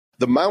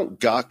The Mt.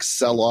 Gox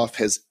sell-off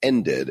has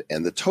ended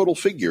and the total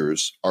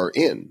figures are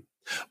in.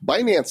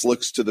 Binance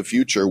looks to the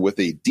future with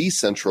a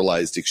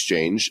decentralized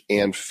exchange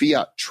and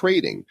fiat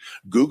trading.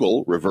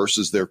 Google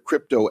reverses their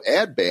crypto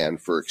ad ban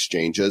for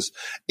exchanges,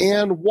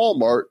 and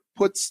Walmart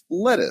puts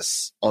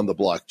lettuce on the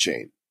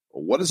blockchain.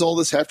 What does all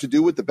this have to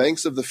do with the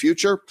banks of the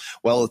future?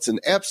 Well, it's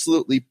an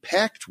absolutely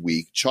packed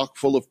week chock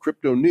full of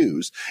crypto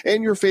news,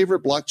 and your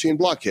favorite blockchain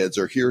blockheads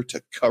are here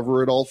to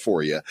cover it all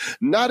for you.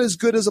 Not as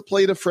good as a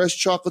plate of fresh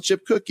chocolate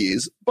chip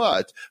cookies,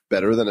 but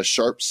better than a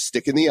sharp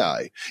stick in the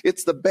eye.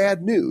 It's the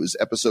Bad News,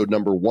 episode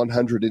number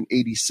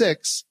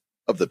 186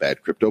 of the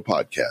Bad Crypto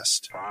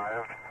Podcast. 5,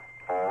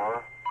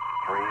 4,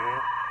 3,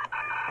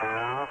 2,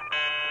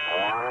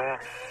 1,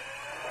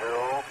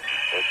 0,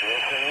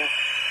 ignition.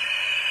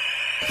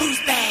 Who's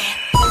bad?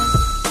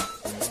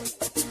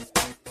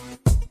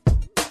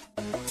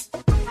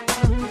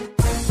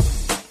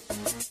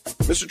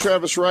 Mr.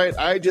 Travis Wright,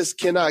 I just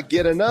cannot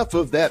get enough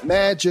of that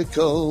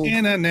magical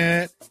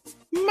internet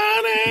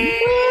money.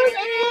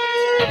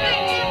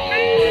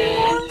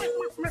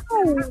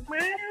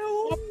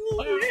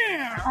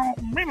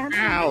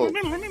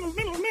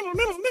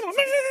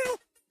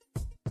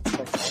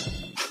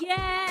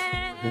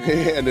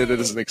 And it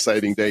is an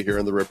exciting day here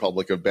in the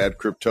Republic of Bad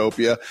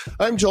Cryptopia.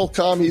 I'm Joel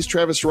Comm, he's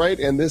Travis Wright,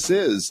 and this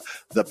is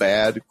the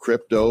Bad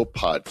Crypto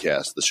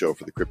Podcast, the show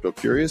for the crypto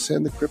curious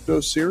and the crypto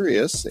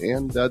serious.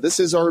 And this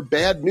is our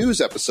Bad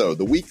News episode,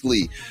 the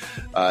weekly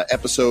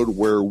episode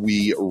where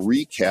we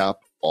recap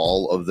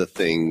all of the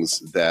things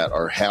that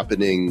are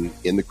happening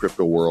in the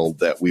crypto world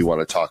that we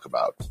want to talk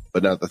about,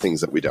 but not the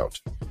things that we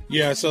don't.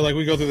 Yeah, so like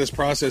we go through this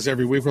process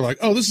every week. We're like,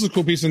 oh, this is a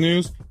cool piece of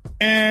news.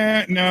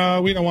 No,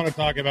 we don't want to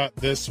talk about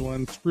this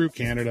one. Screw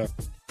Canada.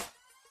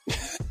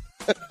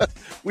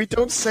 We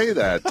don't say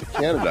that to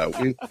Canada.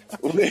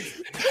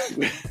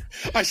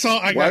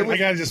 I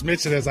got to just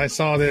mention this. I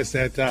saw this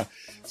at,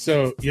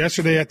 so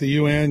yesterday at the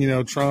UN, you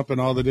know, Trump and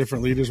all the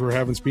different leaders were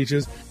having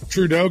speeches.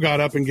 Trudeau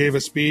got up and gave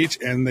a speech,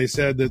 and they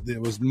said that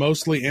it was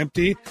mostly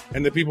empty,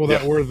 and the people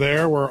that were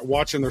there were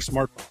watching their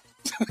smartphones.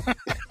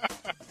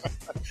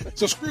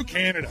 So screw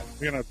Canada.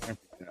 We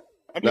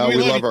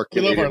love our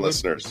Canadian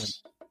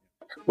listeners.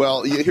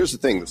 Well, here's the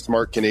thing. The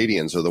smart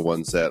Canadians are the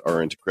ones that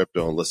are into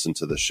crypto and listen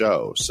to the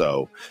show.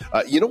 So,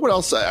 you know what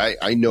else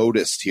I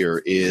noticed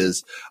here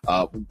is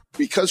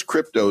because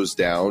crypto's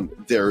down,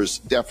 there's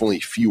definitely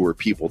fewer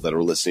people that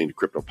are listening to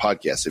crypto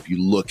podcasts. If you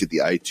look at the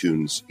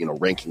iTunes,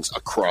 rankings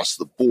across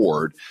the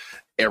board,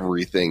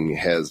 everything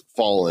has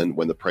fallen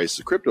when the price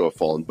of crypto have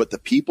fallen. But the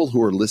people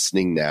who are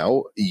listening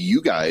now,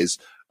 you guys,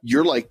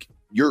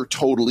 you're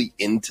totally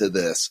into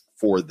this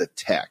for the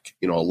tech.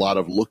 A lot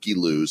of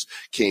looky-loos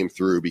came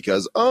through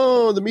because,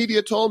 the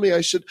media told me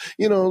I should,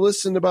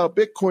 listen about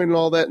Bitcoin and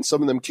all that. And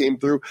some of them came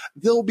through.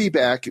 They'll be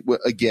back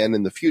again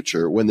in the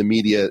future when the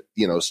media,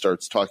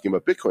 starts talking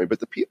about Bitcoin. But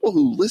the people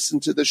who listen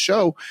to the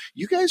show,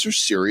 you guys are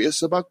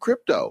serious about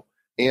crypto.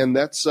 And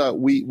that's,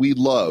 we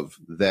love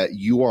that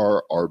you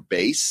are our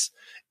base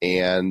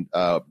and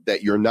that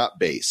you're not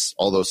base.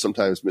 Although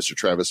sometimes Mr.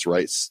 Travis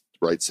Wright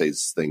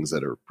says things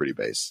that are pretty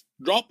base.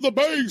 Drop the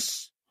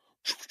bass.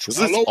 This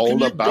is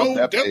all about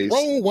that base.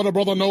 What a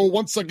brother know.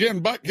 Once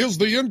again, back here's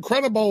the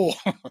incredible.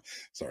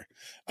 Sorry.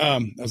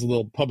 That was a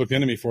little Public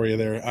Enemy for you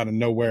there out of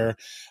nowhere.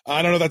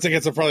 I don't know.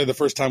 That's probably the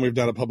first time we've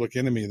done a Public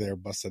Enemy there,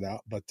 busted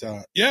out. But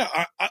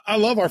I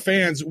love our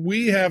fans.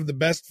 We have the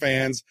best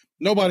fans.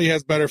 Nobody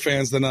has better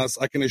fans than us.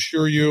 I can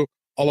assure you,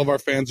 all of our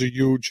fans are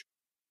huge.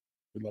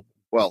 We love them.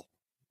 Well,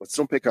 let's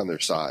don't pick on their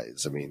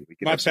size. I mean, we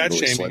can not fat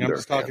really shaming. I'm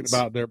just talking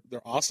about their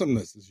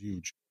awesomeness is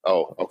huge.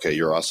 Oh, okay.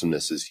 Your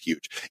awesomeness is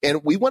huge.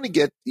 And we want to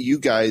get you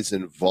guys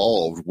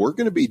involved. We're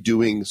going to be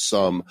doing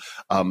some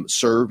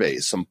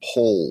surveys, some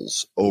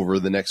polls over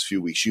the next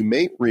few weeks. You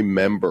may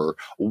remember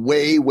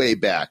way, way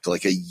back,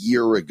 like a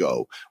year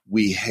ago,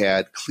 we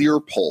had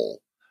ClearPoll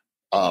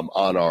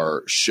on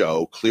our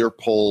show.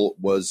 ClearPoll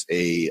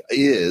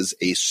is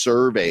a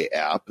survey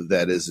app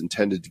that is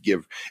intended to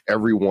give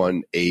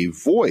everyone a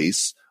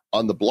voice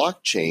on the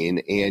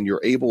blockchain, and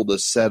you're able to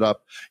set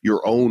up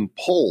your own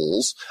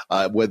polls,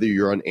 whether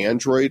you're on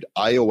Android,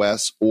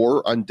 iOS,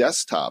 or on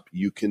desktop.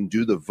 You can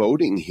do the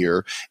voting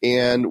here,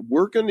 and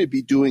we're going to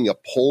be doing a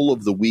poll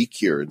of the week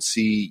here and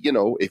see,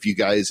 if you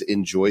guys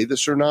enjoy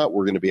this or not.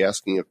 We're going to be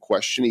asking a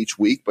question each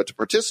week, but to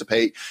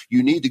participate,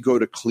 you need to go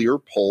to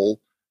clearpoll.com.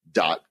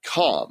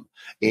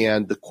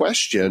 And the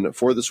question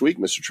for this week,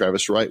 Mr.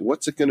 Travis Wright,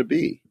 what's it going to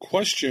be?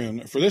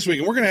 Question for this week,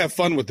 and we're going to have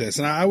fun with this.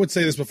 And I would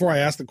say this before I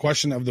ask the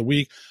question of the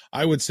week.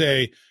 I would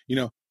say,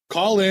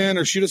 call in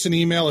or shoot us an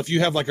email if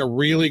you have like a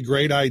really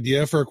great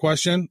idea for a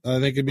question. I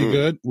think it'd be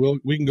good.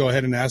 We can go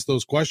ahead and ask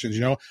those questions.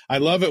 I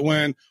love it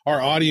when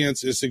our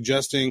audience is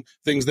suggesting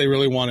things they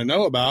really want to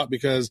know about,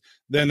 because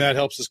then that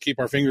helps us keep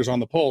our fingers on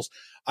the pulse.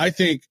 I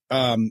think,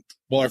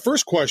 our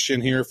first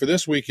question here for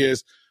this week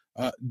is,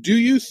 do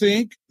you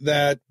think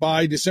that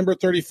by December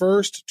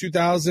 31st,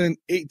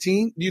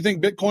 2018, do you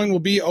think Bitcoin will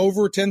be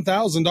over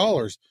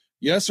 $10,000?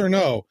 Yes or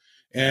no?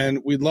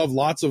 And we'd love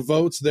lots of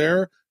votes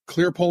there.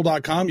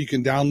 Clearpoll.com. You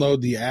can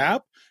download the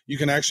app. you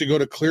can actually go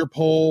to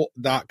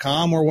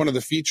clearpoll.com or one of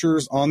the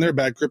features on there,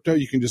 Bad Crypto.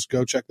 You can just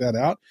go check that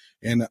out,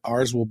 and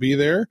ours will be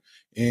there.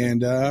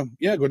 And go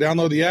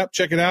download the app,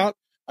 check it out.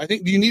 I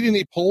think, do you need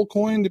any poll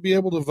coin to be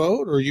able to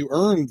vote, or you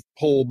earn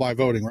poll by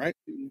voting, right?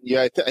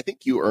 Yeah, I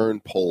think you earn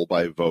poll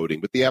by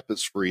voting, but the app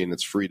is free and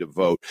it's free to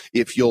vote.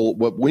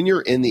 When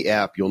you're in the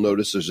app, you'll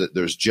notice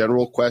there's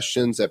general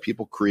questions that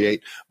people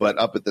create, but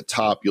up at the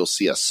top, you'll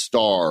see a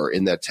star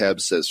in that tab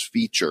says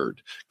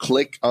featured.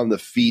 Click on the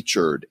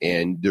featured,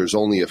 and there's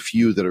only a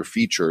few that are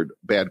featured.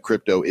 Bad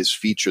Crypto is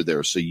featured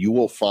there. So you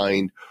will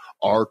find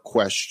our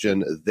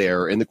question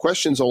there. And the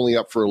question's only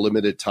up for a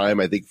limited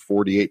time, I think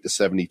 48 to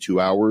 72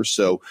 hours.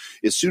 So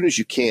as soon as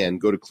you can,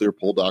 go to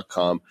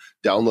clearpoll.com,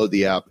 download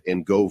the app,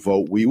 and go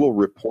vote. We will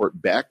report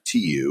back to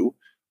you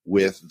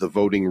with the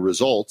voting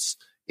results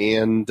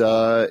and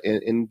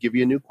give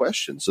you a new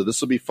question. So this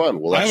will be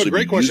fun. I have a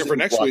great question for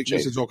next week,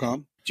 Mr. Joel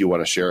Comm. Do you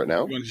want to share it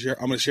now? I'm going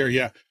to share,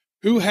 yeah.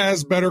 Who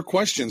has better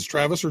questions,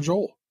 Travis or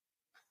Joel?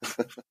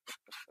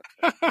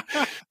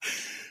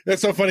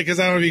 That's so funny because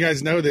I don't know if you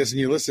guys know this and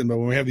you listen, but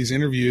when we have these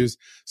interviews,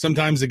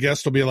 sometimes the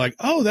guest will be like,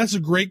 "Oh, that's a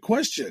great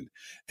question,"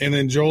 and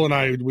then Joel and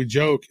I we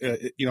joke,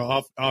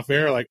 off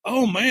air, like,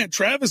 "Oh man,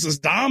 Travis is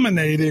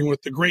dominating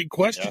with the great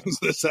questions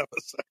this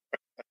episode."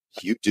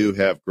 You do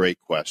have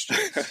great questions.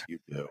 You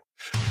do.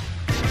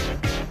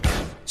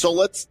 So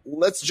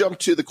let's jump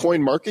to the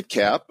coin market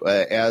cap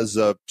as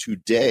of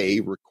today,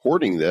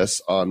 recording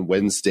this on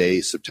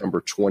Wednesday,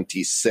 September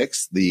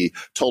 26th. The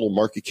total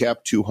market cap,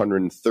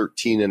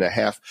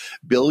 $213.5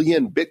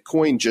 billion.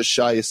 Bitcoin just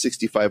shy of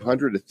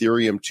 6,500.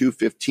 Ethereum,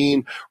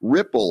 215.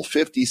 Ripple,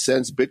 50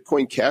 cents.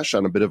 Bitcoin Cash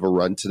on a bit of a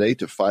run today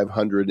to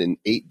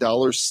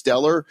 $508.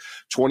 Stellar,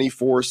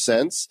 24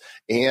 cents.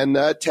 And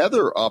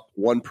Tether up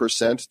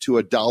 1% to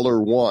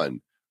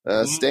 $1.01.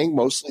 Staying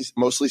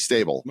mostly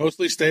stable.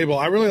 Mostly stable.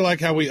 I really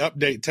like how we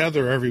update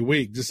Tether every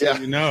week, just so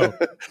you know.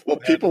 Well,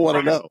 people want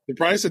to know. The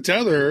price of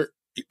Tether,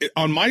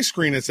 on my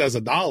screen, it says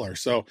 $1.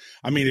 So,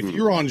 I mean, if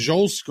you're on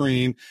Joel's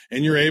screen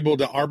and you're able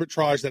to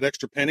arbitrage that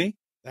extra penny,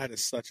 that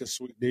is such a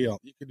sweet deal.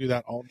 You could do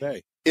that all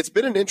day. It's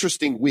been an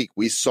interesting week.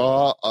 We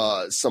saw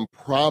some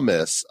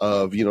promise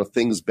of,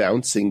 things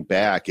bouncing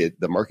back.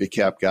 The market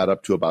cap got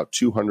up to about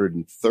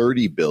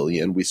 230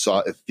 billion. We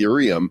saw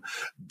Ethereum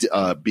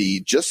be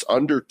just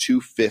under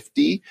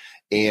 250,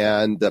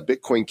 and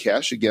Bitcoin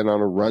Cash again on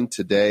a run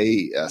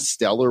today.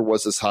 Stellar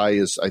was as high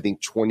as, I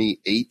think,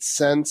 28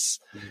 cents.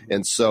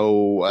 And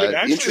so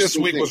actually this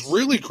week was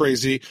really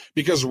crazy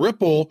because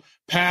Ripple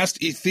passed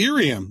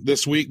Ethereum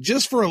this week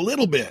just for a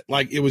little bit.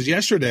 Like it was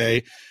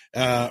yesterday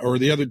or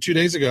the other 2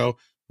 days ago,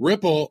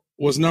 Ripple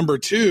was number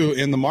 2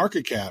 in the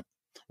market cap,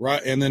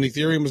 right? And then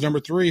Ethereum was number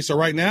 3. So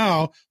right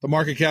now, the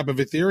market cap of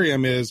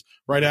Ethereum is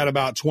right at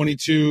about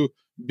 $22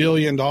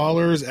 billion.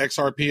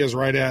 XRP is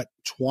right at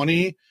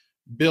 $20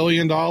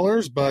 billion.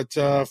 But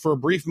for a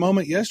brief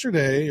moment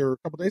yesterday or a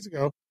couple days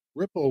ago,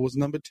 Ripple was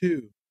number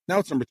 2. Now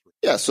it's number 3.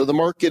 Yeah, so the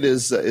market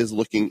is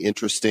looking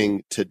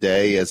interesting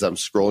today as I'm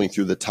scrolling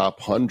through the top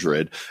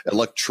 100.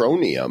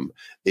 Electroneum,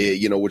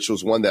 which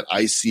was one that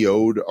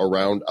ICO'd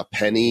around a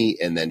penny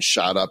and then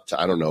shot up to,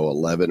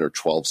 11 or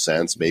 12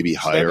 cents, maybe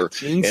higher.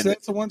 17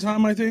 cents at one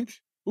time, I think.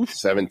 Oof.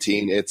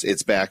 17.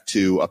 It's back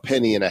to a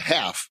penny and a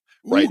half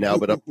right now,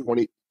 but up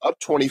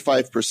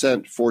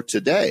 25% for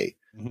today.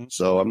 Mm-hmm.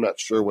 So I'm not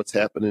sure what's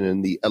happening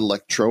in the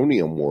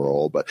Electroneum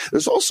world, but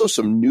there's also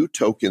some new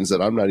tokens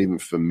that I'm not even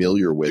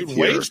familiar with. Dude,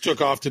 Waves took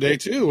off today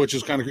too, which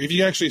is kind of, if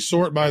you actually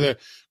sort by the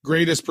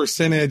greatest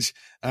percentage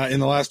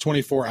in the last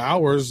 24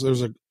 hours,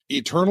 there's a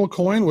Eternal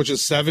Coin, which is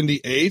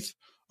 78th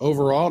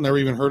overall. Never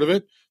even heard of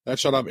it. That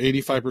shot up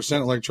 85%.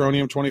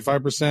 Electroneum,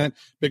 25%.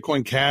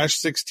 Bitcoin Cash,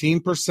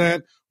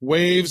 16%.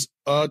 Waves,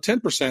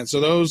 10%.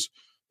 So those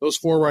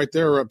four right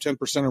there are up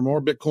 10% or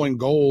more. Bitcoin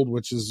Gold,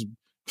 which is,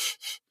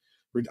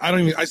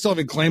 I still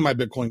haven't claimed my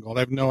Bitcoin Gold.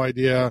 I have no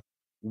idea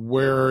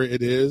where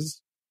it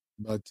is,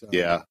 but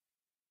yeah,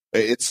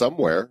 it's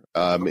somewhere.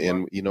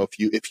 And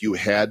if you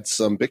had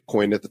some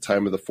Bitcoin at the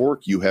time of the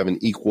fork, you have an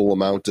equal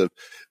amount of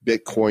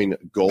Bitcoin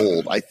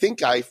Gold. I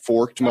think I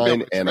forked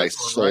mine and I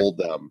sold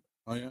them.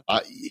 Oh yeah.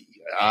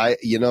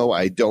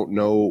 I don't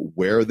know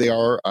where they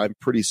are. I'm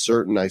pretty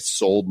certain I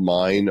sold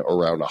mine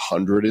around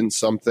 100 and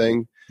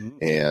something,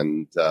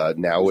 and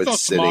now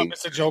it's sitting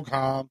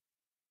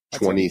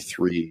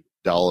 $23.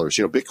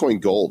 Bitcoin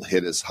Gold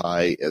hit as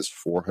high as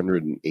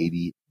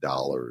 $480.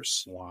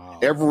 Wow.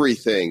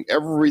 Everything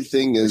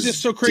is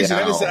just so crazy.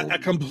 Down. That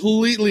is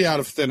completely out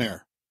of thin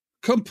air.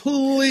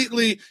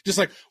 Completely just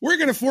like, we're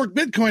going to fork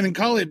Bitcoin and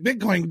call it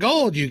Bitcoin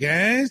Gold, you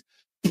guys.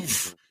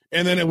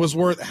 And then it was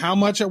worth how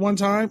much at one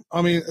time?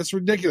 I mean, it's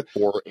ridiculous.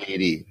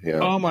 480. Yeah.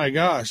 Oh my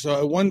gosh. So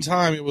at one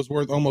time it was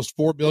worth almost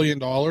 $4 billion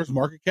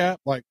market cap.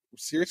 Like,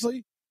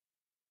 seriously?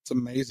 It's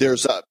amazing.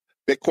 There's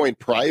Bitcoin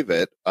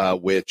Private,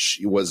 which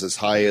was as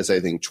high as I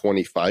think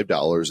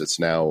 $25. It's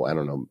now, I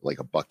don't know, like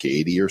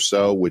 $1.80 or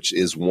so, which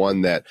is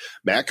one that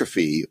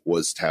McAfee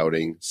was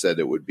touting, said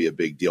it would be a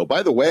big deal.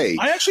 By the way,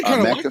 I actually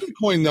kind of like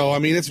Bitcoin though. I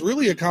mean, it's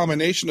really a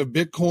combination of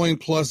Bitcoin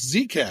plus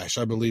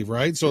Zcash, I believe,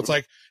 right? So it's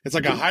like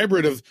a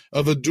hybrid of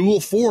a dual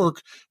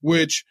fork,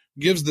 which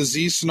gives the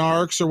Z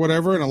snarks or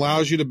whatever and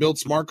allows you to build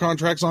smart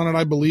contracts on it,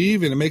 I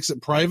believe, and it makes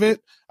it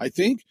private, I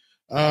think.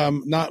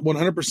 Not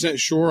 100%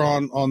 sure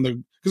on the,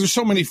 because there's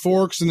so many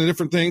forks and the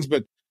different things,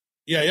 but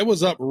yeah, it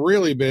was up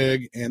really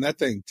big and that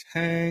thing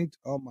tanked.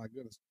 Oh my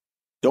goodness.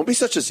 Don't be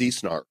such a Z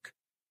snark.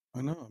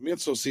 I know. I mean,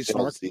 it's so Z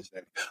snark.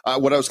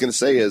 What I was going to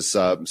say is,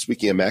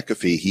 speaking of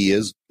McAfee, he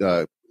is,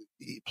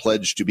 he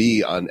pledged to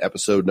be on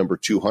episode number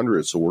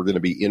 200. So we're going to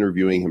be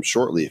interviewing him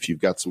shortly. If you've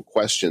got some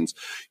questions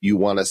you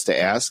want us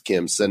to ask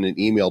him, send an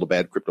email to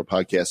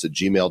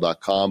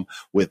badcryptopodcast@gmail.com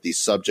with the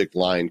subject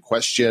line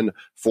question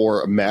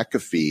for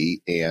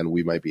McAfee. And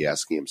we might be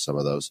asking him some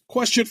of those.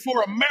 Question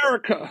for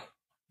America.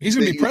 He's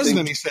going to be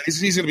president. He said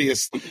he's going to be,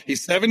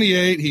 he's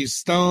 78. He's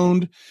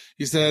stoned.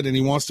 He said, and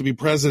he wants to be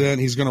president.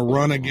 He's going to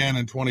run again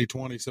in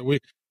 2020. So we're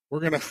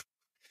going to,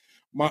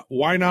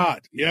 why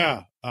not?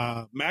 Yeah.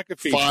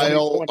 McAfee.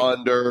 File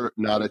under,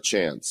 not a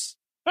chance.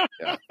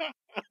 Yeah.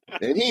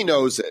 And he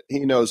knows it.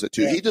 He knows it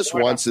too. Yeah, he just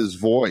wants his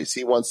voice.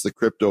 He wants the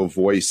crypto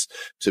voice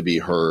to be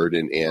heard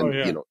and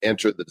you know,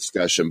 enter the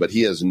discussion, but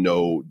he has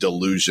no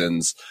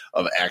delusions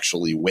of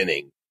actually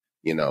winning,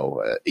 you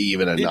know,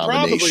 even a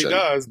nomination. He probably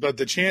does, but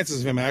the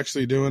chances of him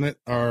actually doing it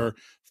are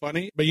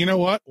funny. But you know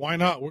what? Why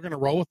not? We're going to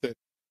roll with it.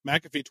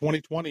 McAfee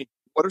 2020.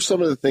 What are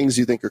some of the things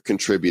you think are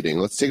contributing?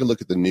 Let's take a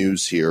look at the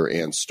news here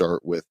and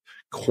start with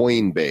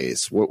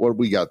Coinbase. What do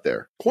we got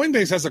there?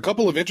 Coinbase has a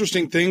couple of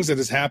interesting things that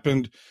has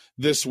happened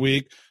this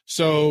week.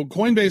 So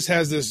Coinbase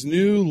has this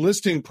new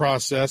listing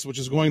process, which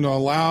is going to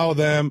allow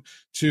them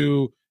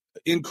to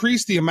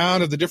increase the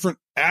amount of the different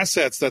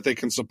assets that they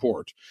can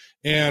support.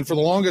 And for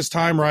the longest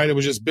time, right, it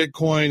was just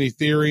Bitcoin,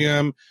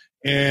 Ethereum,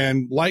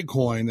 and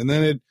Litecoin. And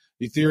then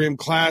Ethereum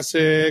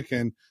Classic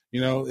and, you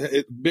know,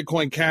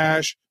 Bitcoin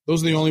Cash.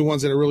 Those are the only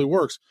ones that it really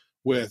works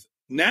with.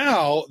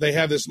 Now they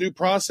have this new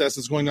process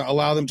that's going to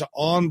allow them to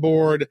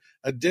onboard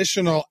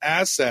additional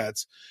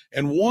assets.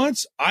 And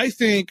once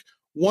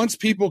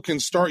people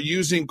can start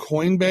using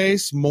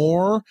Coinbase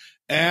more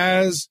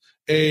as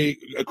a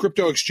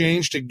crypto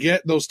exchange to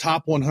get those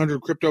top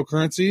 100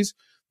 cryptocurrencies,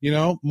 you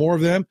know, more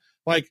of them,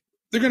 like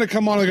they're going to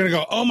come on, they're going to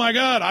go, oh my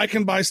God, I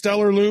can buy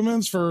Stellar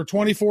Lumens for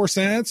 24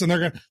 cents. And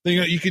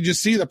you could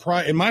just see the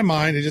price in my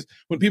mind. It just,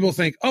 when people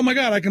think, oh my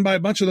God, I can buy a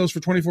bunch of those for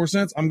 24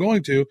 cents, I'm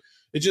going to,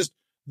 it just,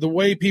 the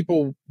way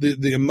people,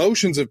 the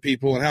emotions of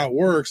people and how it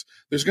works,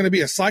 there's going to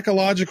be a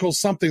psychological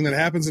something that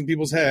happens in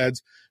people's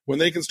heads when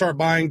they can start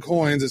buying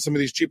coins at some of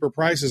these cheaper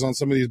prices on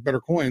some of these better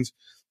coins.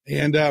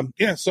 And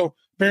so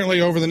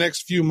apparently over the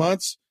next few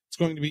months, it's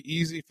going to be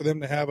easy for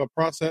them to have a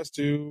process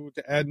to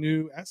add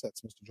new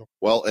assets, Mr. Joel.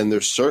 Well, and they're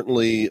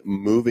certainly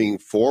moving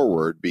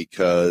forward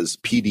because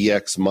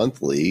PDX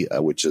Monthly,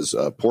 which is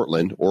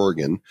Portland,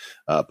 Oregon,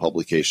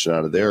 publication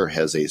out of there,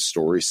 has a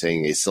story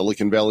saying a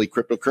Silicon Valley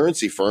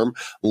cryptocurrency firm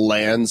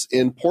lands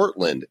in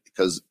Portland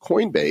because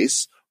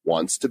Coinbase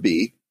wants to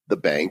be the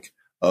bank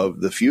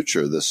of the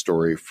future. This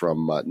story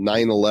from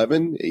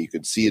 9/11. You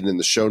can see it in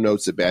the show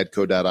notes at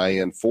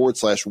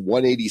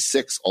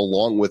badco.in/186,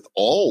 along with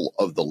all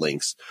of the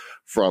links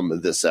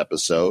from this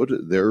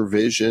episode. Their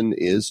vision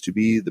is to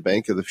be the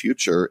bank of the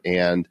future,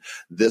 and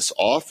this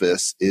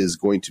office is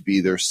going to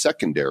be their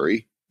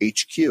secondary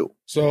HQ.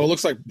 So it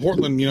looks like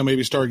Portland, you know,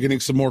 maybe start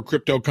getting some more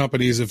crypto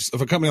companies. If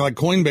a company like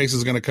Coinbase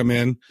is going to come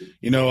in,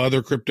 you know,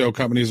 other crypto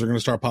companies are going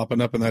to start popping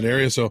up in that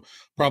area. So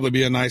probably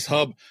be a nice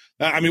hub.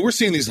 I mean, we're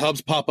seeing these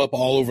hubs pop up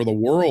all over the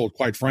world,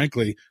 quite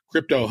frankly,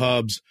 crypto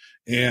hubs.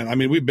 And I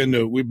mean, we've been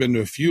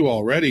to a few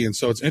already. And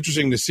so it's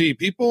interesting to see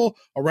people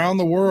around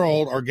the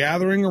world are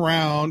gathering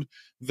around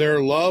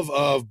their love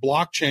of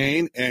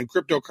blockchain and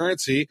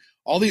cryptocurrency.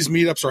 All these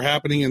meetups are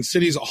happening in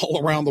cities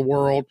all around the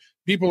world.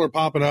 People are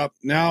popping up.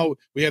 Now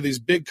we have these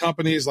big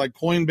companies like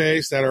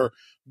Coinbase that are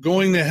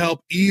going to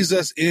help ease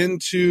us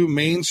into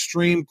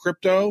mainstream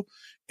crypto.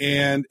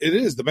 And it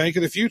is the bank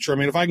of the future. I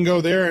mean, if I can go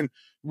there and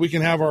we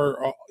can have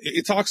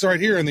it talks right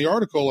here in the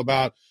article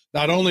about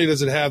not only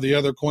does it have the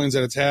other coins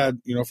that it's had,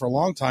 you know, for a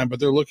long time,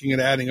 but they're looking at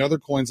adding other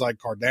coins like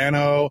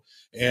Cardano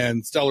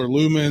and Stellar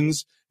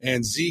Lumens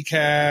and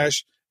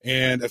Zcash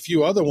and a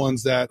few other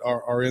ones that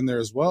are in there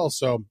as well.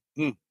 So,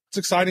 it's an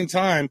exciting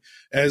time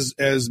as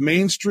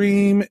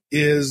mainstream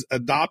is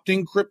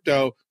adopting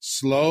crypto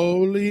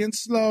slowly, and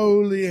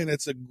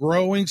it's a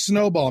growing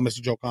snowball,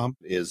 Mr. Joe Com.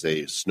 Is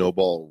a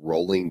snowball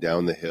rolling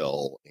down the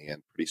hill,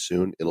 and pretty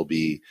soon it'll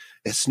be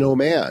a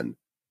snowman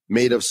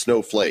made of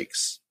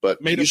snowflakes.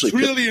 But made of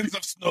trillions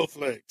of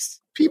snowflakes.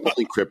 People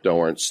in crypto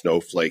aren't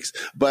snowflakes.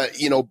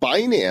 But, you know,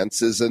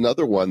 Binance is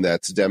another one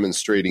that's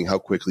demonstrating how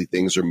quickly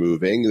things are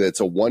moving. It's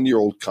a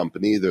 1-year-old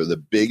company. They're the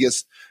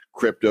biggest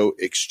crypto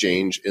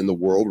exchange in the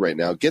world right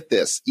now. Get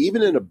this,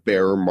 even in a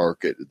bear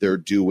market, they're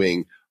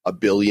doing $1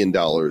 billion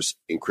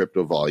in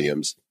crypto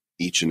volumes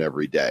each and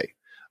every day.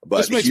 But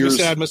this makes me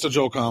sad, Mr.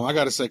 Joel Comm. I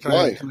got to say, can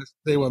I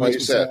say what makes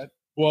me sad?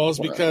 Well, it's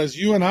because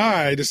you and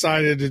I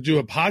decided to do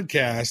a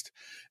podcast,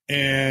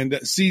 and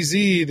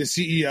CZ, the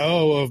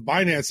CEO of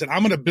Binance, said, I'm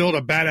going to build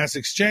a badass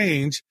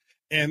exchange,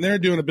 and they're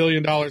doing $1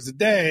 billion a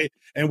day,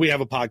 and we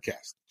have a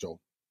podcast, Joel.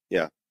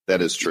 Yeah,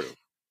 that is true.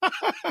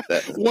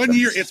 1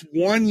 year, it's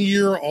 1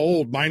 year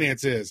old.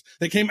 Binance is.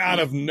 They came out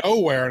of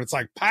nowhere, and it's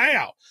like,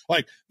 pow!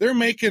 Like, they're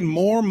making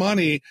more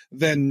money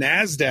than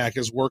NASDAQ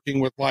is working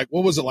with, like,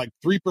 what was it, like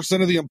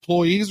 3% of the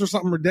employees or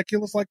something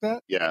ridiculous like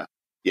that? Yeah.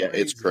 Yeah,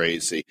 it's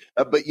crazy.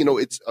 But,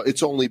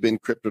 it's only been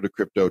crypto to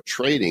crypto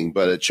trading.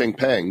 But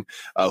Changpeng,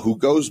 who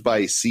goes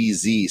by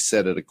CZ,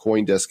 said at a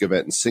CoinDesk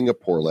event in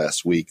Singapore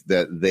last week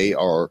that they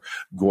are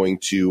going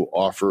to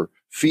offer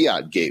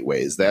fiat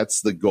gateways.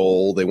 That's the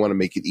goal. They want to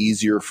make it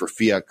easier for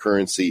fiat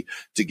currency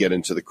to get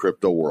into the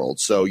crypto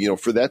world. So,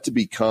 for that to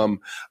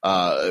become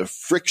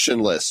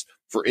frictionless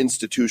for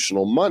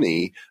institutional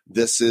money,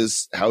 this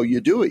is how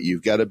you do it.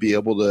 You've got to be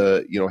able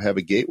to, have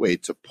a gateway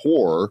to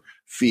pour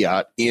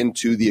fiat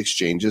into the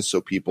exchanges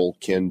so people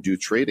can do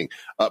trading.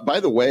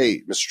 By the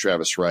way, Mr.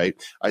 Travis Wright,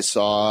 I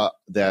saw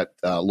that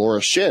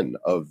Laura Shin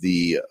of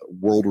the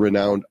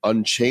world-renowned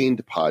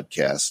Unchained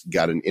podcast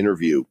got an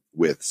interview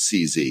with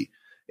CZ.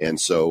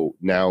 And so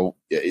now,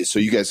 so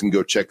you guys can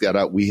go check that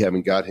out. We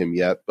haven't got him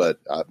yet, but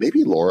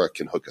maybe Laura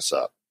can hook us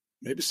up.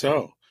 Maybe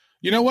so.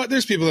 You know what?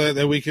 There's people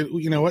that we could,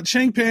 what,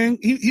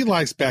 Changpeng, he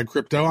likes bad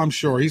crypto. I'm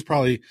sure he's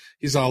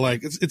all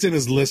like, it's in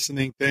his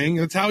listening thing.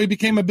 It's how he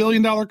became $1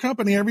 billion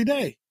company every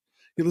day.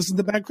 He listens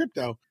to bad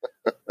crypto.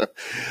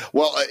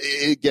 Well,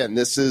 again,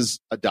 this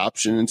is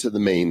adoption into the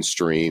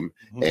mainstream.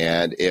 Mm-hmm.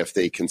 And if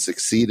they can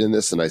succeed in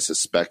this, and I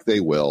suspect they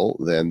will,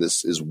 then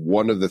this is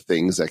one of the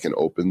things that can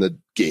open the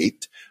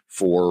gate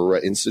for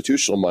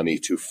institutional money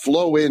to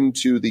flow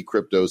into the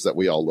cryptos that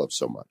we all love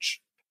so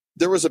much.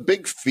 There was a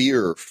big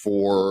fear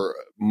for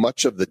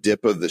much of the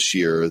dip of this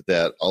year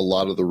that a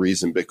lot of the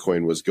reason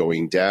Bitcoin was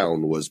going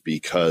down was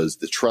because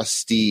the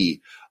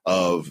trustee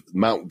of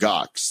Mt.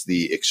 Gox,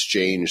 the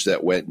exchange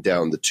that went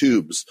down the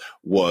tubes,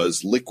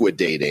 was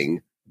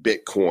liquidating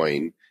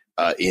Bitcoin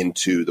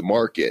into the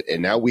market.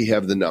 And now we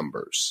have the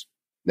numbers.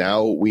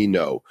 Now we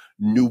know.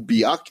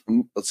 Nobuaki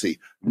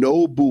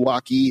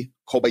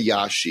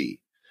Kobayashi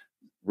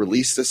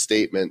released a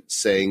statement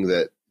saying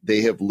that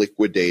they have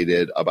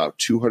liquidated about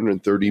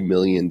 $230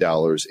 million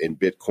in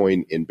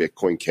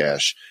Bitcoin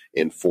Cash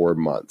in 4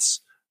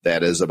 months.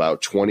 That is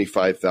about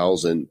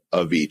 25,000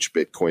 of each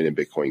Bitcoin and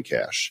Bitcoin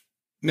Cash.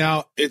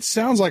 Now, it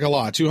sounds like a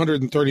lot,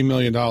 $230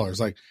 million.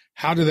 Like,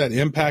 how did that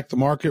impact the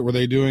market? Were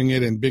they doing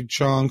it in big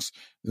chunks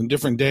in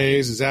different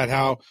days? Is that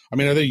how,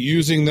 are they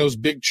using those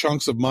big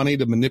chunks of money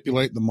to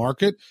manipulate the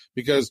market?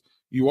 Because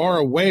you are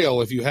a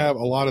whale if you have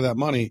a lot of that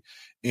money.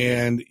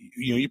 And,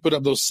 you put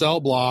up those sell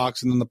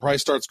blocks and then the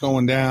price starts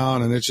going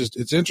down. And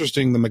it's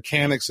interesting, the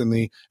mechanics and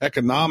the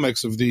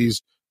economics of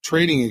these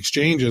trading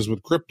exchanges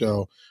with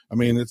crypto.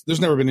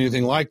 There's never been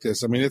anything like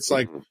this. It's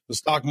like the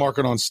stock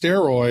market on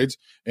steroids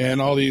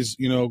and all these,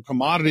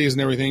 commodities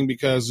and everything,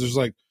 because there's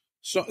like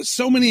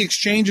so many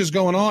exchanges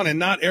going on, and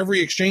not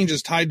every exchange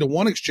is tied to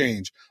one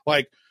exchange.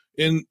 Like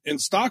in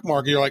stock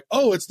market, you're like,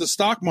 oh, it's the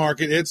stock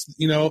market. It's,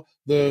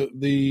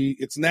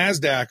 it's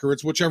NASDAQ or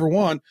it's whichever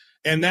one.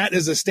 And that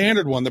is a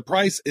standard one. The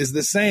price is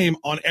the same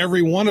on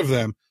every one of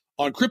them.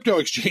 On crypto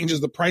exchanges,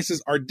 the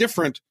prices are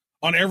different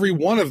on every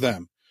one of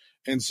them.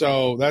 And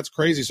so that's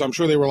crazy. So I'm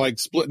sure they were like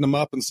splitting them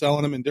up and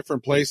selling them in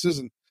different places.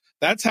 And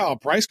that's how a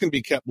price can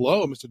be kept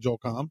low, Mr. Joel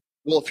Comm.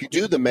 Well, if you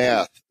do the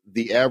math,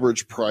 the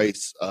average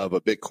price of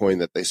a Bitcoin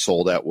that they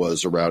sold at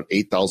was around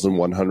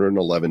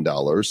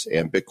 $8,111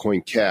 and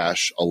Bitcoin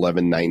Cash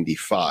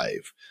 $1,195.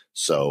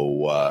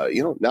 So,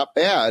 not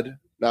bad,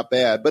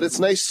 but it's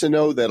nice to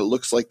know that it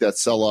looks like that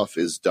sell-off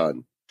is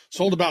done.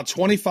 Sold about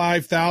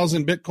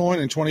 25,000 Bitcoin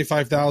and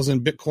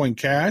 25,000 Bitcoin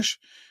Cash.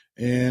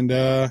 And,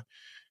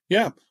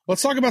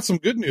 let's talk about some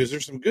good news.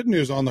 There's some good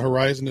news on the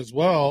horizon as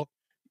well.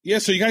 Yeah,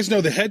 so you guys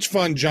know the hedge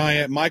fund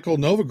giant Michael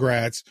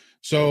Novogratz.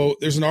 So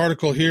there's an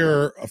article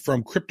here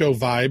from Crypto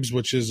Vibes,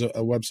 which is a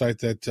website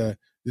that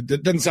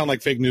it doesn't sound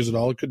like fake news at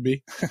all. It could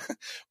be.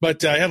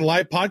 But I had a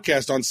live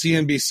podcast on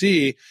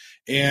CNBC,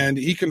 and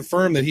he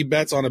confirmed that he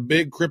bets on a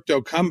big crypto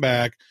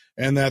comeback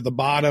and that the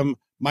bottom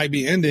might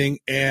be ending.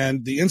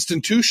 And the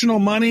institutional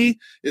money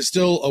is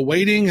still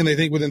awaiting, and they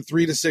think within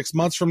 3 to 6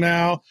 months from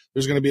now,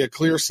 there's going to be a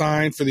clear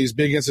sign for these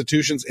big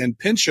institutions and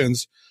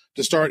pensions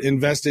to start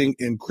investing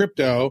in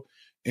crypto.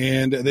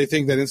 And they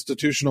think that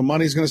institutional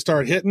money is going to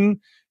start hitting,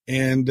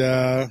 and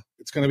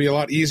it's going to be a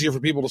lot easier for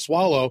people to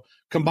swallow.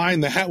 Combine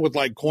that with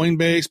like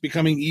Coinbase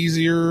becoming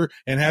easier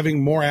and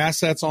having more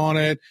assets on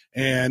it,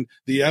 and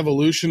the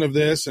evolution of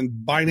this, and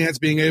Binance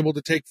being able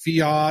to take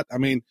fiat.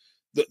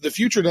 The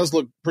future does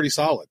look pretty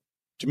solid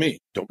to me.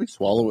 Don't be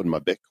swallowing my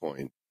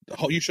Bitcoin.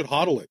 Oh, you should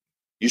hodl it.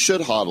 You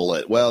should hodl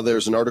it. Well,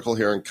 there's an article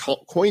here on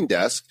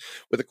CoinDesk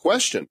with a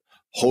question.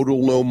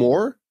 HODL no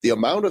more? The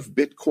amount of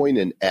Bitcoin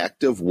in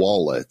active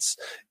wallets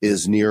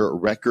is near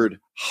record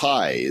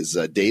highs.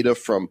 Data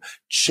from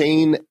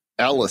Chainalysis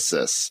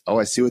Chainalysis. Oh,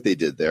 I see what they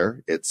did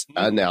there. It's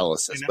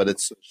analysis, but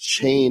it's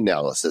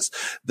Chainalysis.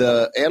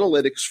 The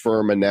analytics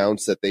firm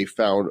announced that they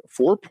found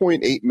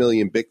 4.8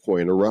 million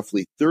Bitcoin, or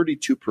roughly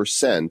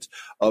 32%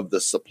 of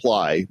the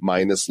supply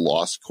minus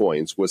lost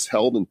coins, was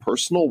held in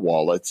personal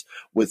wallets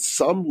with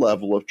some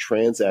level of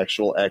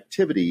transactional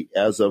activity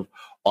as of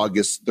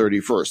August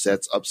 31st.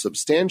 That's up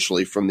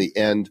substantially from the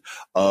end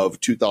of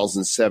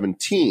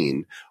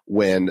 2017,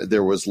 when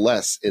there was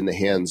less in the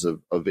hands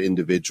of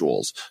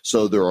individuals.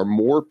 So there are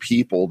more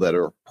people that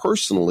are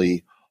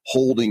personally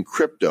holding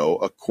crypto,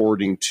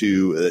 according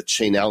to the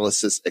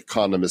Chainalysis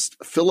economist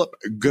Philip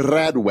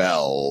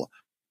Gradwell.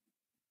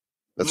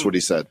 That's what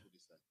he said.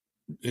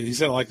 He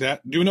said it like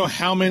that. Do we know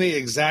how many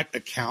exact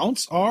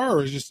accounts are,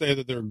 or just say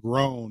that they're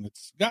grown?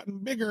 It's gotten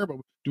bigger, but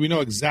do we know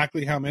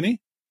exactly how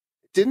many?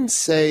 Didn't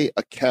say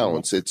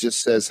accounts. It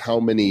just says how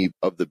many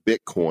of the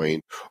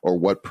Bitcoin, or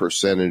what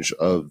percentage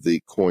of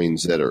the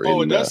coins that are in. Oh,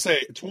 it does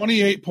say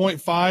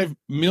 28.5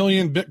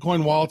 million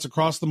Bitcoin wallets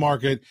across the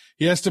market.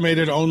 He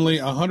estimated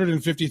only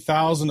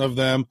 150,000 of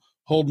them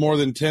hold more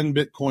than 10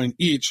 Bitcoin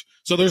each.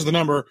 So there's the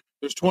number.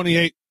 There's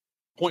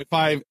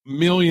 28.5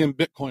 million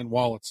Bitcoin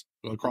wallets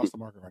across the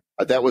market right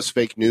now. That was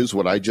fake news,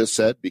 what I just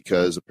said,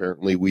 because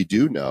apparently we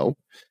do know.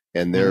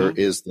 And there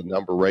is the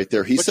number right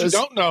there. He says, you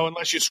don't know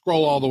unless you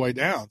scroll all the way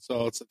down.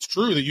 So it's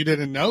true that you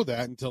didn't know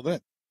that until then.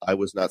 I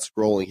was not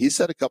scrolling. He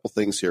said a couple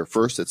things here.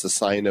 First, it's a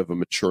sign of a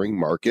maturing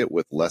market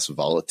with less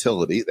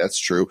volatility. That's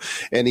true.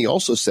 And he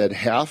also said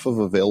half of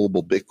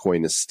available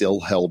Bitcoin is still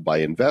held by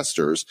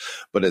investors,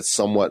 but it's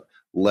somewhat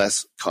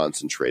less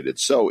concentrated.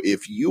 So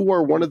if you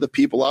are one of the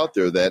people out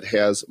there that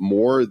has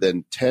more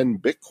than 10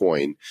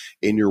 Bitcoin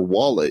in your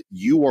wallet,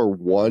 you are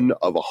one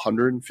of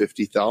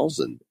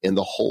 150,000 in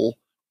the whole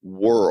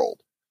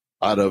world.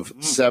 Out of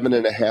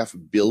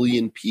 7.5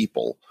 billion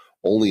people,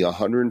 only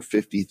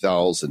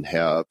 150,000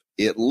 have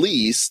at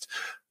least,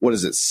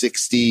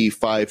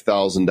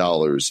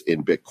 $65,000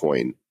 in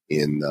Bitcoin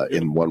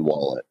in one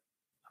wallet.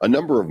 A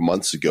number of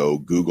months ago,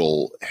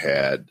 Google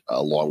had,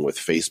 along with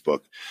Facebook,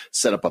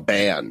 set up a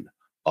ban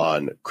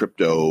on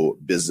crypto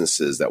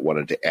businesses that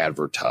wanted to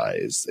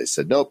advertise. They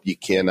said, nope, you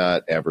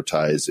cannot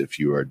advertise if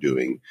you are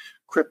doing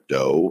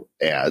crypto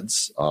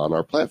ads on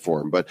our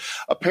platform. But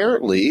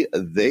apparently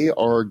they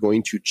are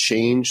going to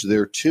change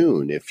their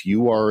tune. If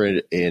you are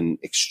in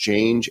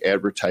exchange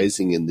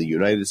advertising in the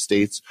United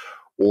States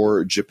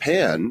or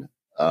Japan,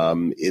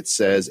 it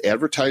says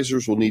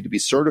advertisers will need to be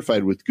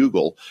certified with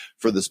Google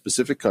for the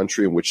specific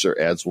country in which their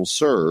ads will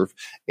serve,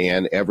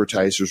 and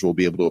advertisers will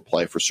be able to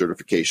apply for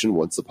certification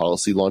once the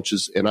policy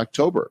launches in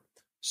October.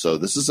 So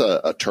this is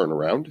a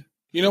turnaround.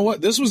 You know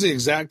what? This was the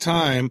exact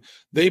time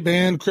they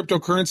banned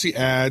cryptocurrency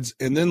ads,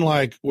 and then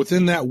like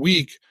within that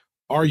week,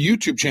 our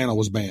YouTube channel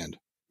was banned.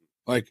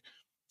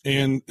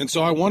 And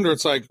so I wonder,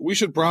 it's like we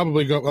should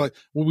probably go. Like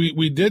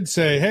we did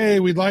say, hey,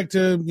 we'd like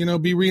to,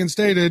 be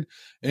reinstated,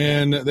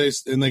 and they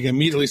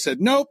immediately said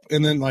nope.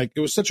 And then like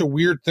it was such a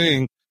weird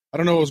thing. I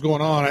don't know what was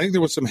going on. I think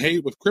there was some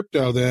hate with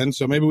crypto then,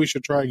 so maybe we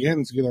should try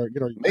again to get our.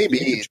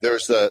 Maybe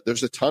there's a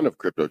ton of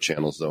crypto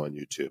channels though on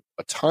YouTube,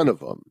 a ton of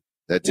them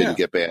that didn't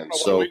get banned.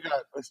 So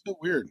it's so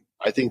weird.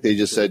 I think they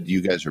just said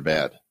you guys are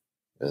bad,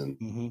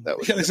 and that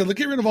was. Yeah, they said, "Look,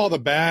 get rid of all the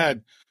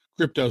bad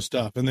crypto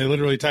stuff," and they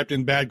literally typed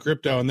in "bad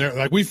crypto," and they're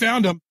like, "We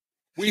found them,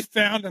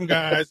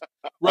 guys,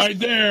 right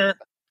there."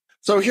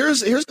 So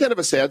here's kind of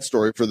a sad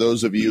story for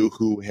those of you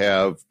who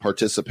have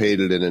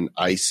participated in an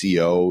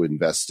ICO,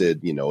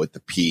 invested, at the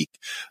peak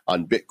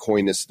on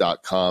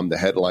Bitcoinist.com. The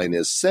headline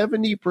is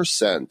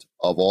 70%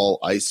 of all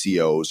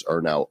ICOs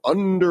are now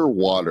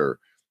underwater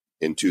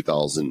in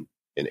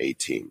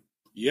 2018.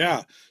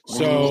 Yeah.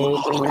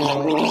 So don't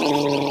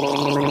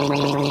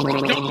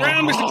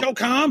drown, Mr.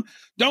 Tocom.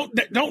 Don't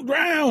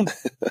drown.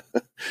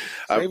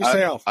 Save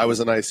yourself. I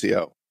was an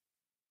ICO.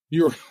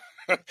 You're.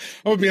 I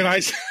would be an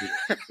ICO.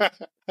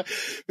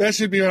 That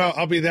should be.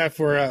 I'll be that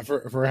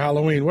for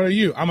Halloween. What are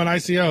you? I'm an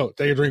ICO.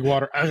 Take a drink of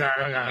water.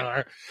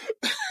 I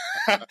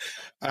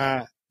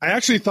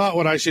actually thought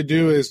what I should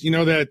do is,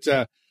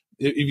 that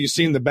if you've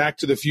seen the Back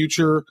to the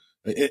Future,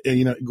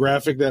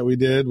 graphic that we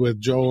did with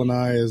Joel and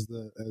I as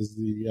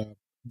the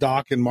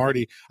Doc and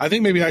Marty. I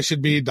think maybe I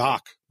should be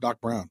Doc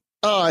Brown.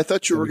 Oh, I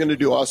thought you were going to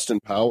do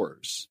Austin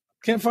Powers.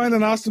 Can't find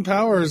an Austin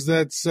Powers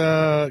that's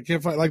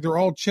can't find, like, they're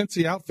all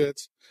chintzy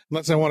outfits.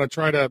 Unless I want to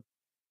try to,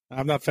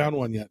 I've not found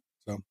one yet.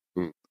 So,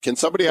 can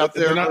somebody out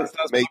there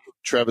make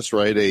Travis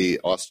Wright a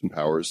Austin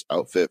Powers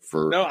outfit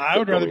for? No, I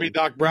would rather be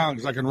Doc Brown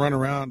because I can run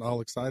around all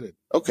excited.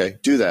 Okay,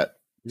 do that.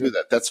 Do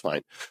that. That's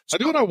fine. So, I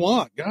do what I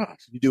want. Gosh,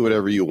 you do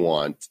whatever you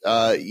want.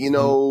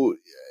 The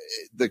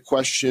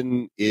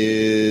question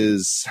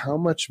is how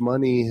much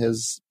money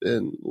has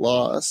been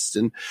lost,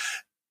 and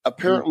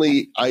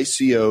apparently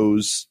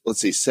ICOs.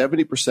 Let's say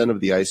 70% of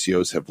the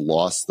ICOs have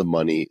lost the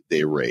money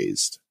they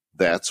raised.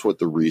 That's what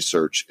the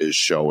research is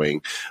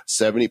showing.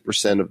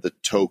 70% of the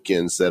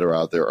tokens that are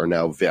out there are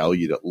now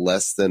valued at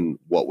less than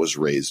what was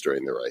raised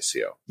during their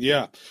ICO.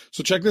 Yeah.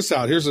 So check this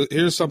out.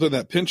 Here's something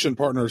that Pension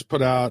Partners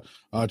put out.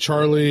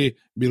 Charlie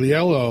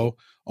Biliello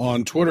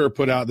on Twitter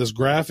put out this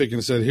graphic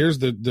and said, here's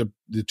the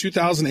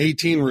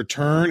 2018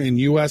 return in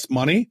U.S.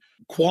 money.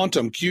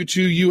 Quantum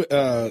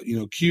QTUM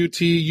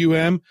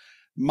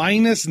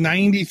minus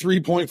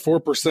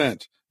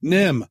 93.4%.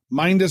 NIM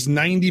minus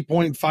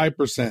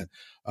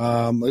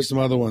 90.5%. There's some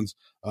other ones.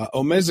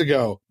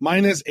 Omezigo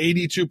minus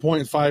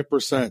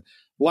 82.5%.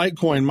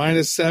 Litecoin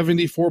minus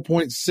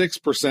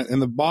 74.6%.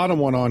 And the bottom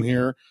one on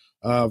here,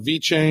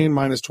 VeChain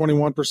minus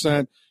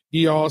 21%.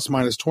 EOS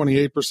minus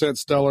 28%,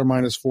 Stellar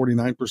minus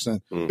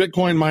 49%,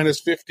 Bitcoin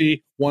minus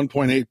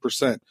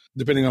 51.8%,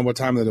 depending on what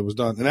time that it was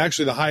done. And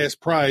actually, the highest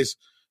price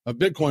of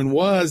Bitcoin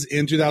was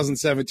in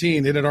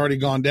 2017. It had already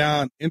gone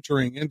down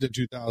entering into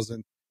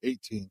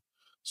 2018.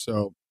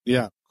 So,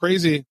 yeah,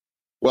 crazy.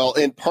 Well,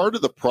 and part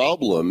of the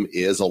problem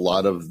is a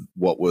lot of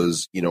what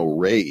was,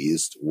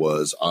 raised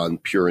was on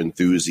pure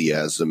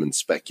enthusiasm and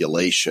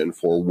speculation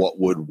for what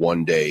would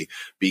one day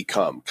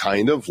become,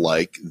 kind of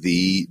like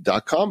the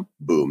dot-com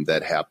boom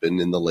that happened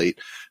in the late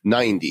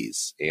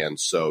 90s. And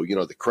so,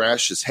 the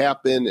crash has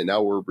happened and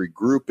now we're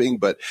regrouping.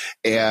 But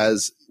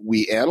as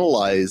we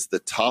analyze the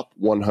top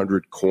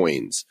 100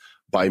 coins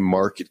by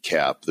market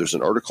cap, there's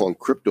an article on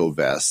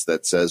CryptoVest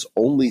that says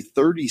only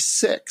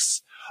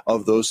 36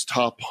 of those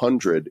top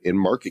 100 in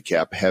market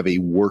cap have a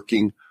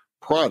working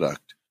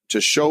product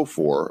to show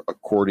for,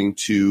 according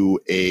to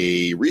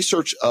a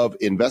research of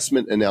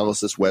investment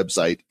analysis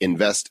website,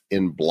 Invest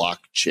in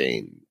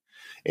Blockchain.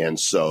 And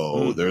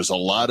so there's a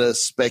lot of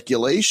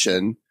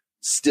speculation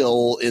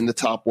still in the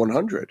top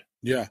 100.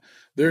 Yeah,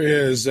 there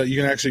is.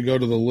 You can actually go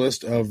to the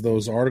list of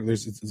those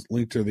articles. It's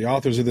linked to the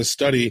authors of this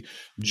study,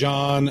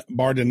 John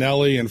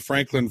Bardinelli and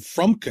Franklin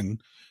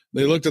Frumkin.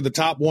 They looked at the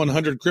top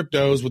 100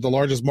 cryptos with the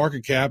largest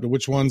market cap and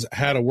which ones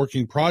had a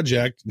working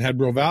project and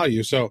had real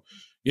value. So,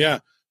 yeah,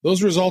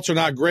 those results are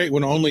not great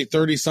when only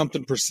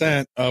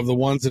 30-something% of the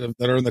ones that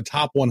are in the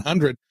top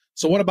 100.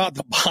 So what about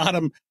the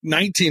bottom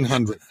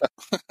 1,900?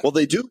 Well,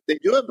 they do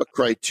have a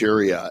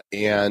criteria,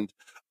 and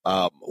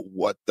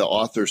what the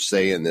authors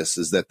say in this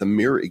is that the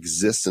mere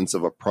existence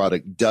of a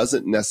product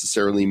doesn't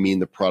necessarily mean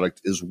the product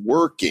is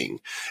working.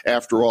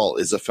 After all,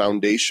 is a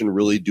foundation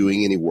really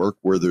doing any work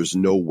where there's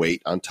no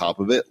weight on top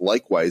of it?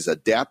 Likewise, a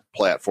dApp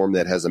platform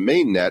that has a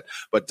mainnet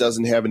but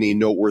doesn't have any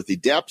noteworthy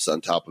dApps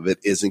on top of it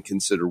isn't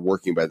considered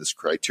working by this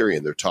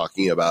criterion. They're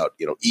talking about,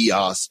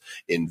 EOS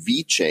and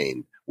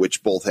VeChain,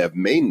 which both have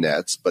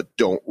mainnets but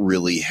don't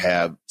really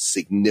have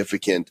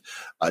significant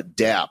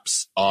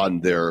dApps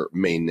on their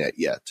mainnet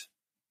yet.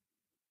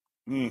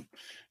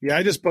 Yeah,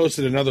 I just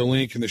posted another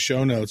link in the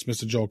show notes,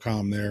 Mr. Joel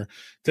Comm there.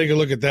 Take a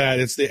look at that.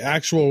 It's the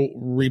actual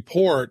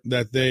report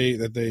that they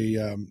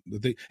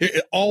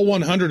all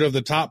 100 of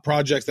the top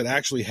projects that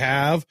actually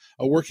have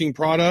a working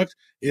product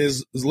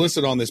is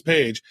listed on this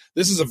page.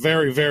 This is a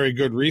very, very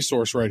good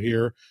resource right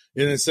here.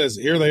 And it says,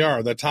 here they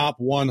are, the top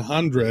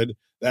 100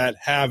 that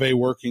have a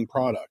working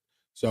product.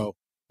 So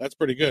that's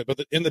pretty good.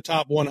 But in the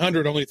top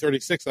 100, only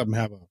 36 of them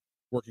have a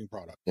working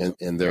product.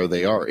 And there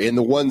they are. And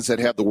the ones that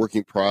have the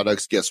working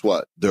products, guess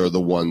what? They're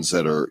the ones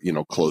that are,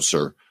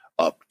 closer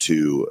up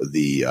to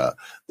the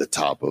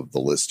top of the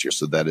list here.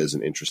 So that is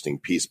an interesting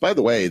piece. By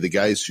the way, the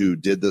guys who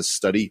did this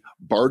study,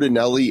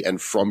 Bardinelli and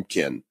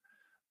Frumkin,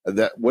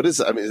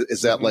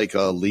 is that like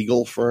a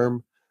legal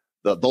firm?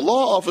 The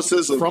law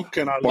offices of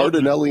Frumkin,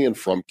 Bardinelli and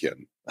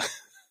Frumkin.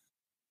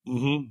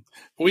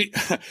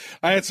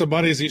 I had some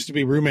buddies that used to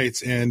be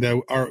roommates, and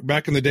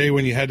back in the day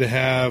when you had to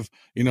have,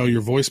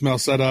 your voicemail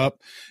set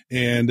up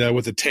and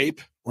with a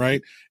tape,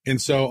 right?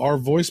 And so our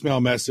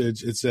voicemail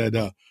message, it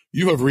said,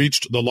 you have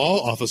reached the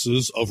law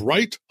offices of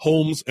Wright,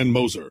 Holmes, and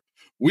Moser.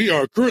 We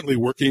are currently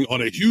working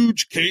on a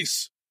huge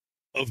case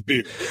of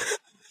beer.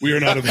 We are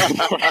not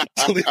available.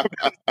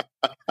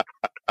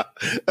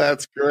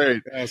 That's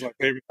great. That's my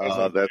favorite.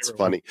 That's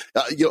funny.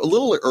 A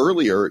little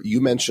earlier, you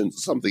mentioned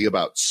something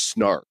about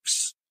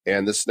snarks.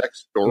 And this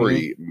next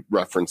story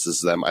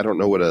references them. I don't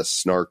know what a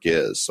snark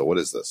is. So what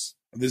is this?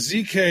 The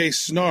ZK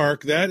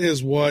snark, that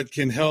is what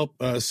can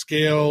help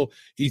scale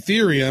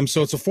Ethereum.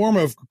 So it's a form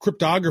of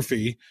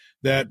cryptography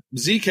that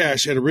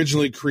Zcash had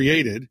originally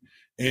created.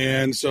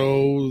 And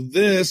so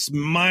this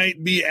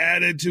might be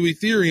added to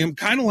Ethereum,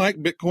 kind of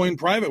like Bitcoin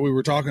Private we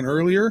were talking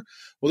earlier.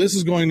 Well, this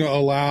is going to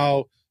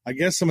allow, I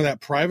guess, some of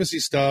that privacy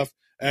stuff,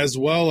 as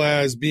well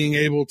as being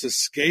able to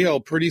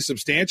scale pretty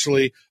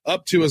substantially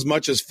up to as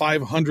much as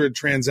 500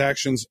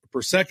 transactions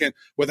per second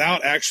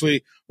without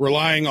actually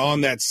relying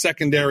on that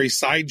secondary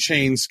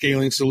sidechain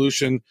scaling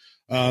solution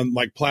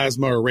like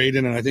Plasma or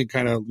Raiden. And I think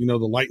kind of, the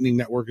Lightning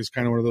Network is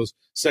kind of one of those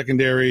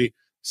second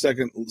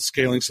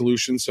scaling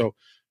solutions. So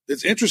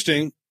it's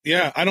interesting.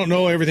 Yeah, I don't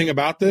know everything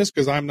about this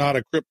because I'm not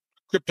a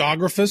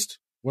cryptographist.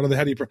 What are the,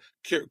 how do you,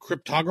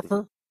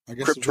 cryptographer? I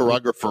guess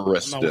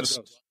cryptographerist.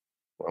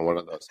 One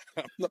of those.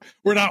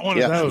 We're not one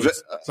of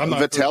those.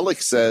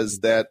 Vitalik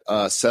says that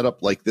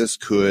setup like this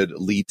could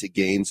lead to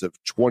gains of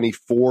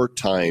 24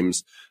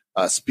 times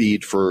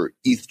speed for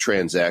ETH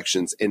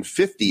transactions and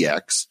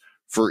 50x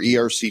for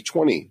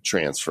ERC20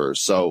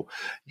 transfers. So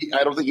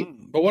I don't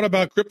think. But what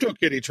about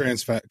CryptoKitty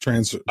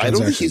transactions? I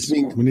don't think he's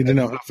being. We need to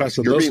know how fast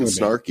you're being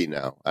snarky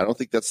now. I don't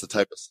think that's the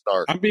type of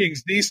snark. I'm being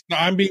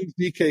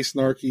DK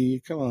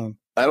snarky. Come on.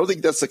 I don't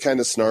think that's the kind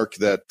of snark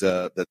that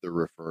they're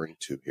referring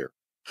to here.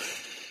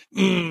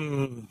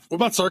 What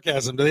about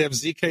sarcasm? Do they have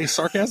ZK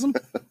sarcasm?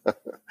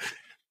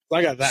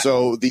 I got that.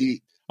 So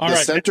the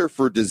Center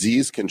for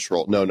Disease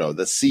Control,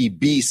 the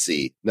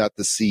CBC, not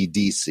the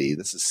CDC.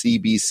 This is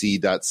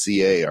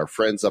cbc.ca. Our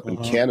friends up in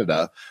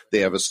Canada, they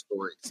have a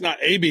story. It's not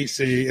ABC.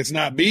 It's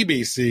not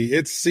BBC.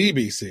 It's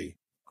CBC.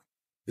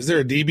 Is there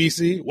a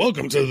DBC?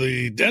 Welcome to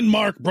the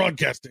Denmark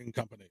Broadcasting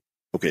Company.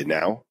 Okay,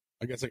 now?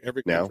 I guess like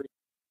every country.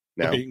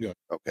 Now? Okay, you can go.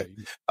 Okay.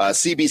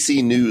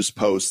 CBC News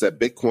posts that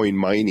Bitcoin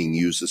mining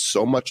uses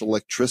so much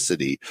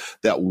electricity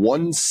that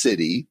one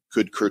city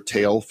could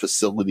curtail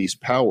facilities'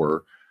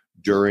 power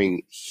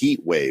during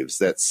heat waves.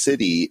 That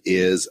city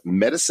is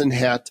Medicine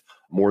Hat.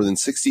 More than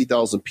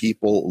 60,000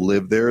 people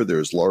live there.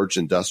 There's large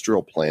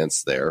industrial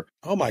plants there.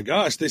 Oh my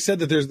gosh. They said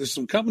that there's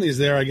some companies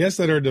there, I guess,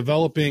 that are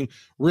developing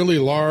really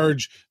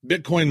large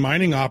Bitcoin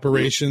mining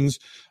operations,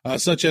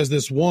 such as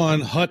this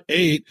one, Hut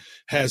 8,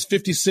 has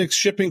 56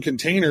 shipping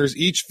containers,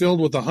 each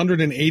filled with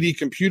 180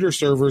 computer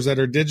servers that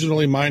are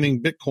digitally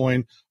mining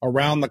Bitcoin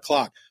around the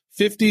clock.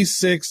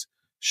 56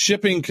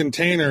 shipping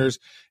containers.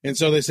 And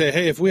so they say,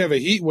 hey, if we have a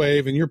heat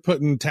wave and you're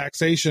putting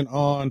taxation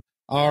on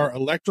our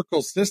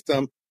electrical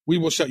system, we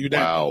will shut you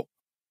down. Wow.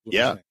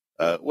 Yeah.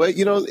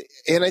 Well,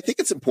 and I think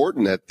it's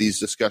important that these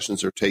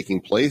discussions are taking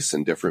place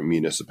in different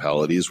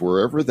municipalities,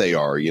 wherever they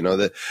are.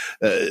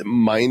 The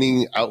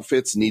mining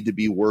outfits need to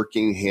be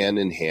working hand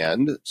in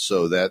hand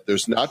so that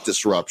there's not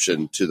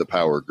disruption to the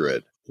power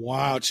grid.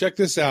 Wow. Check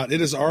this out. It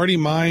has already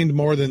mined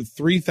more than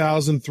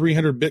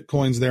 3,300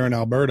 Bitcoins there in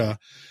Alberta.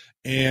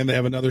 And they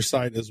have another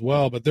site as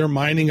well, but they're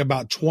mining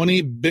about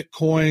 20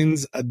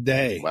 Bitcoins a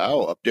day.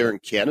 Wow. Up there in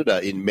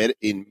Canada,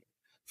 in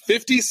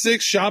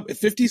 56,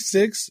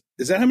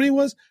 is that how many it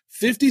was?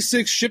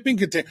 56 shipping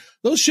containers.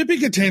 Those shipping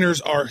containers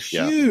are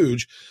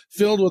huge,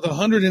 filled with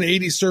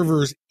 180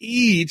 servers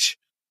each.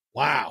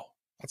 Wow.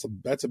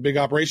 That's a big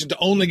operation to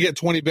only get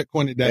 20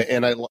 Bitcoin a day.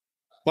 And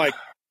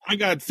I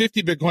got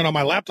 50 Bitcoin on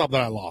my laptop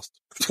that I lost.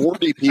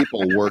 40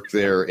 people work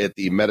there at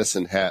the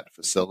Medicine Hat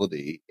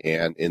facility.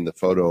 And in the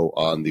photo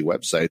on the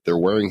website, they're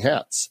wearing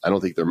hats. I don't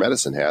think they're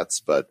medicine hats,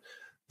 but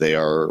they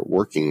are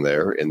working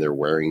there and they're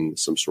wearing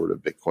some sort of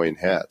Bitcoin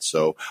hat.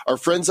 So our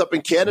friends up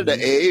in Canada,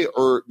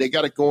 or they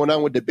got it going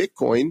on with the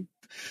Bitcoin.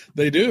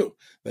 They do.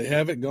 They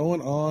have it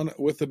going on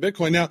with the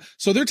Bitcoin. Now,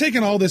 so they're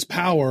taking all this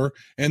power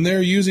and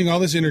they're using all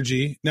this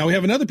energy. Now we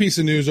have another piece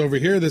of news over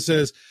here that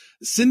says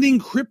sending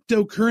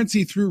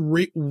cryptocurrency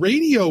through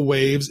radio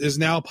waves is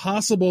now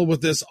possible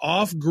with this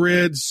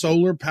off-grid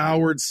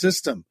solar-powered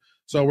system.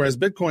 So whereas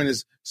Bitcoin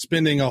is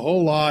spending a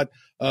whole lot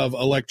of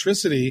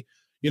electricity,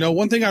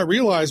 one thing I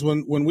realized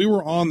when we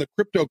were on the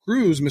crypto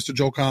cruise, Mr.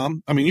 Joel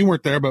Comm, I mean, you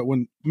weren't there, but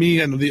when me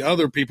and the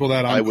other people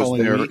that I was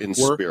there in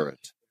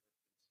spirit.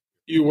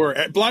 You were.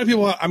 A lot of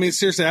people, I mean,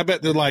 seriously, I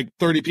bet that like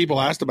 30 people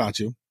asked about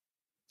you.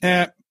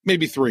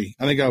 Maybe 3.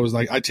 I think I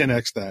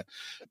 10X'd that.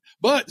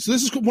 But so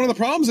this is one of the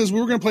problems is we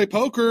were going to play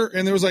poker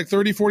and there was like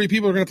 30, 40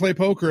 people who were going to play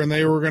poker and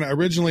they were going to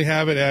originally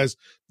have it as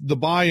the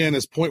buy-in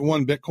is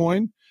 0.1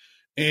 Bitcoin.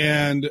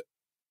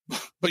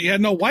 But you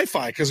had no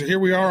Wi-Fi because here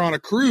we are on a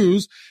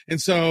cruise.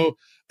 And so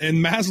in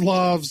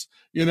Maslow's,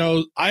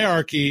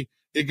 hierarchy,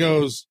 it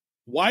goes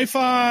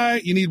Wi-Fi.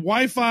 You need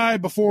Wi-Fi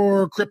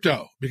before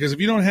crypto because if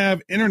you don't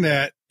have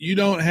internet, you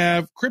don't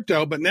have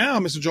crypto. But now,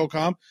 Mr. Joel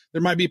Comm,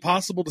 there might be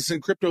possible to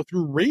send crypto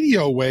through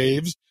radio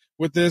waves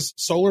with this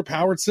solar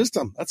powered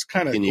system. That's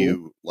kind of cool. Can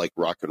you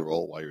rock and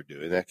roll while you're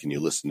doing that? Can you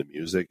listen to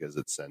music as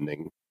it's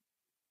sending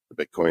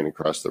the Bitcoin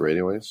across the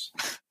radio waves?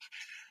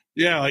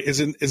 Yeah, like is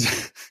it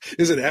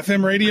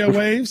FM radio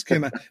waves?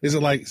 Is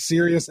it like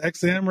Sirius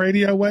XM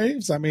radio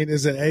waves? I mean,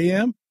 is it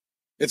AM?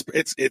 It's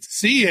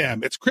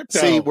CM. It's crypto.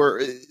 See,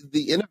 where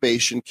the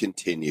innovation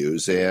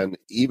continues, and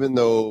even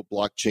though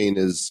blockchain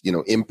is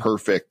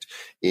imperfect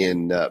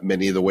in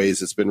many of the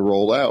ways it's been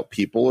rolled out,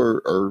 people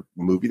are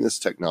moving this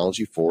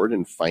technology forward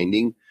and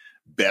finding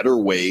better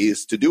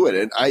ways to do it.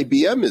 And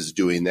IBM is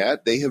doing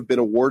that. They have been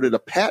awarded a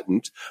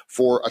patent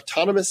for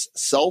autonomous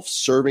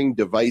self-serving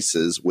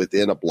devices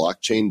within a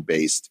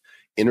blockchain-based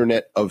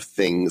Internet of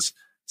Things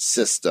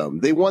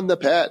system. They won the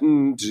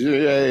patent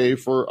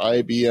for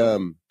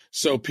IBM.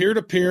 So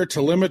peer-to-peer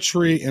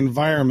telemetry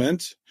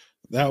environment,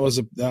 that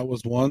was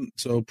one.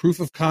 So proof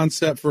of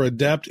concept for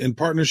Adept in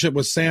partnership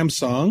with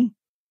Samsung.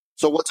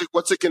 So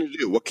what's it going to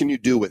do? What can you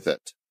do with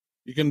it?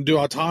 You can do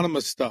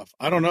autonomous stuff.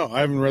 I don't know.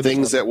 I haven't read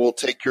things that will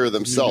take care of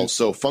themselves.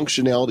 So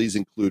functionalities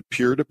include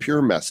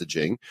peer-to-peer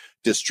messaging,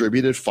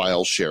 distributed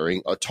file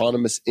sharing,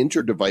 autonomous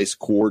inter-device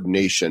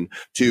coordination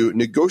to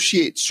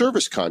negotiate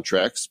service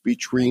contracts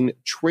between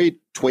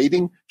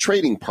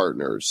trading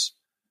partners.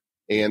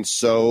 And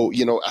so,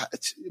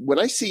 when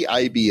I see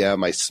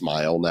IBM, I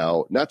smile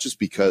now, not just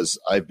because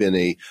I've been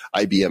a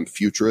IBM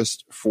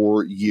futurist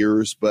for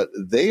years, but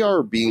they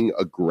are being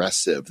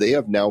aggressive. They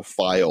have now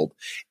filed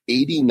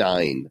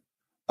 89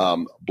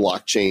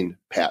 blockchain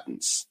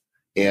patents.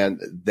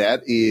 And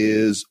that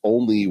is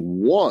only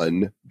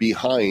one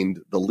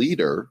behind the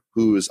leader,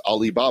 who is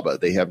Alibaba.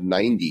 They have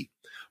 90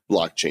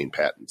 blockchain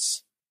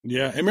patents.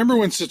 Yeah. And remember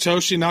when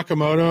Satoshi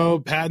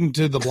Nakamoto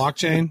patented the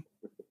blockchain?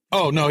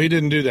 Oh, no, he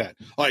didn't do that.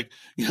 But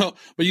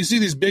you see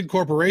these big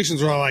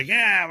corporations are all like,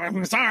 yeah,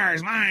 it's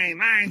ours,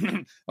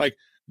 mine. Like,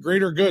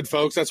 greater good,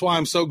 folks. That's why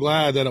I'm so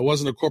glad that it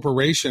wasn't a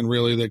corporation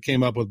really that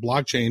came up with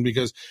blockchain,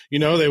 because,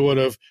 they would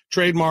have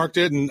trademarked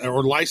it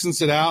or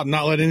licensed it out and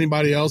not let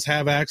anybody else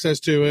have access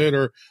to it,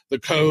 or the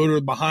code or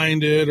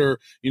behind it, or,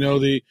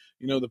 the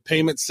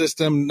payment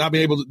system, not be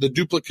able to, the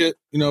duplicate,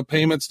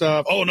 payment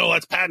stuff. Oh, no,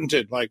 that's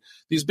patented. Like,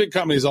 these big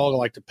companies all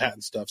like to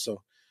patent stuff.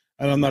 So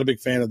I'm not a big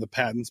fan of the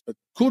patents, but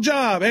cool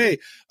job. Hey,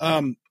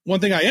 one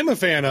thing I am a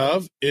fan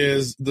of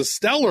is the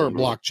Stellar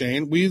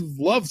blockchain. We've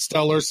loved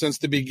Stellar since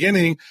the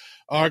beginning.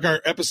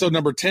 Our episode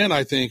number 10,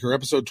 I think, or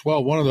episode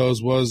 12, one of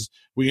those was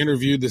we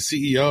interviewed the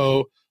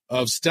CEO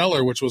of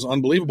Stellar, which was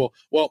unbelievable.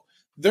 Well,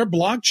 their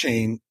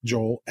blockchain,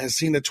 Joel, has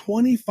seen a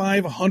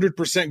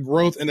 2,500%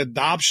 growth in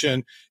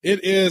adoption.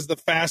 It is the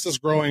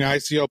fastest growing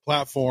ICO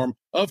platform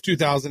of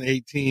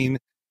 2018.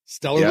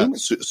 Stellar. Yeah,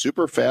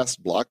 super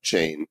fast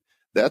blockchain.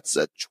 That's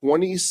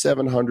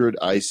 2,700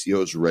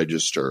 ICOs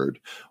registered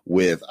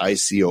with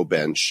ICO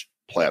Bench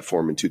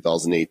platform in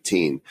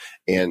 2018,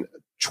 and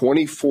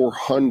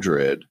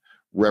 2,400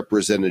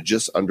 represented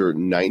just under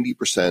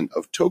 90%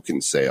 of token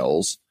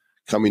sales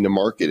coming to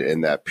market in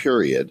that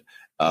period.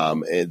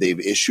 And they've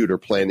issued or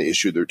plan to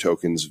issue their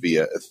tokens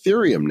via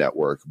Ethereum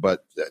network.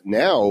 But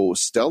now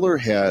Stellar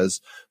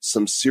has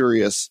some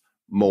serious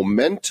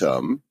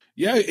momentum.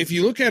 Yeah, if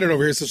you look at it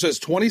over here, so it says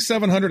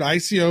 2,700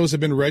 ICOs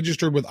have been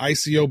registered with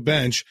ICO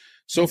Bench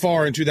so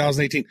far in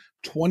 2018.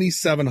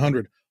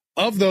 2,700.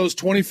 Of those,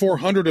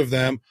 2,400 of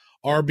them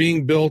are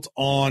being built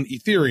on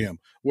Ethereum,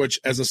 which,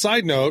 as a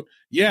side note,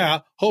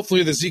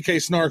 hopefully the ZK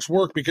snarks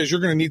work, because you're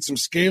going to need some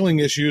scaling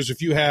issues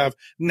if you have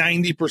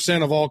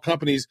 90% of all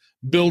companies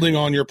building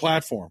on your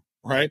platform,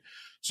 right?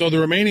 So the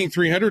remaining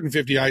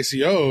 350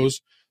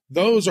 ICOs,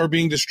 those are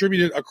being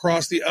distributed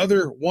across the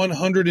other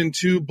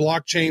 102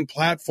 blockchain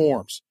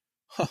platforms.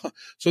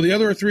 So the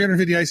other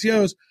 350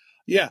 ICOs,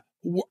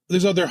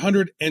 there's other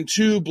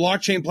 102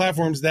 blockchain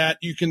platforms that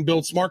you can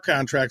build smart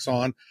contracts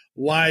on,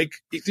 like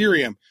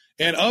Ethereum.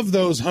 And of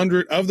those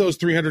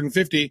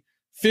 350,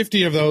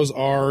 50 of those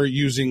are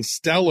using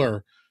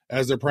Stellar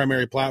as their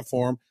primary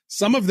platform.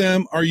 Some of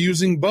them are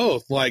using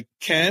both, like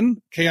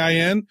Kin,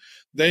 K-I-N.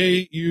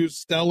 They use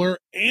Stellar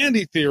and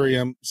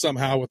Ethereum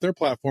somehow with their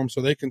platform,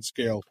 so they can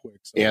scale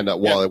quick. So, and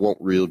while I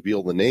won't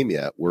reveal the name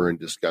yet, we're in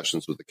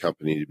discussions with the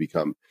company to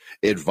become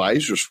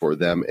advisors for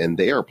them, and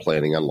they are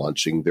planning on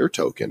launching their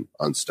token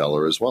on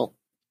Stellar as well.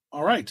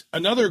 All right.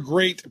 Another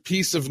great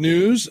piece of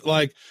news,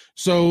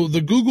 so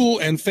the Google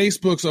and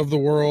Facebooks of the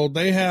world,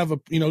 they have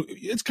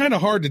it's kind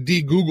of hard to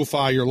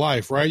de-Googlefy your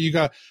life, right?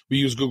 We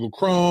use Google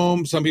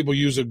Chrome. Some people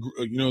use the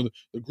Google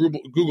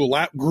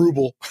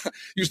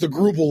use the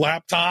Google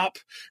laptop,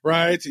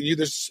 right?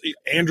 There's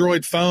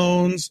Android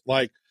phones,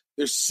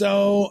 there's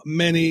so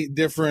many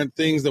different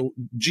things that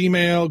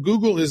Gmail,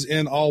 Google is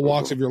in all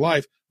walks of your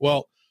life.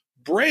 Well,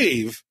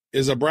 Brave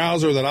is a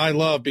browser that I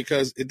love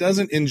because it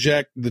doesn't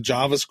inject the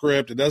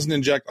JavaScript. It doesn't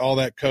inject all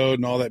that code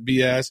and all that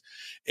BS.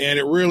 And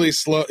it really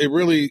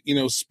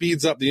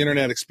speeds up the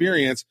internet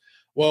experience.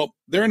 Well,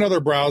 they're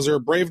another browser,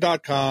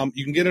 brave.com.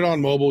 You can get it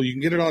on mobile. You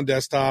can get it on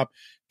desktop.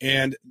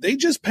 And they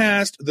just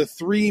passed the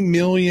 3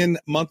 million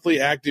monthly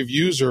active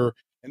user.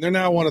 And they're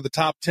now one of the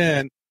top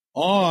 10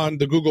 on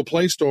the Google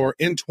Play Store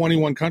in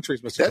 21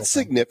 countries, Mr. That's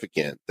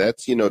significant.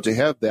 That's, to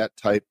have that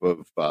type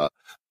of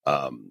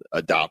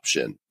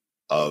adoption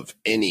of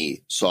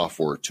any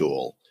software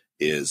tool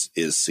is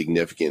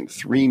significant.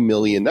 3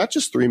 million, not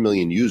just 3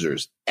 million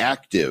users,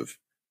 active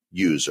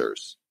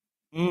users.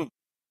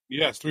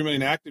 Yes, 3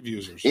 million active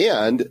users.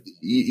 And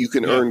you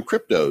can earn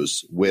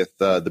cryptos with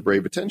the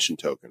Brave Attention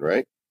token,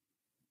 right?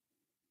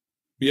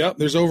 Yep,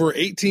 there's over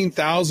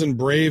 18,000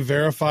 Brave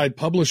verified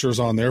publishers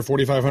on there,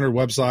 4,500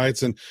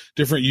 websites and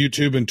different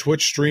YouTube and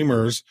Twitch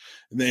streamers,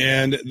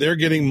 and they're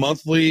getting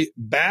monthly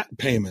BAT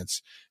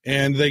payments.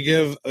 And they're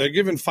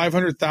giving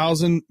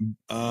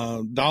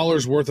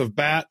 $500,000 worth of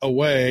BAT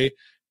away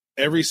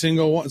every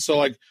single one.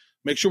 So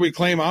make sure we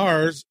claim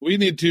ours. We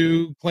need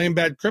to claim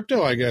bad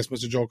crypto, I guess,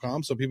 Mr. Joel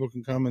Comm, so people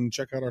can come and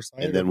check out our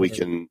site. And then we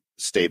can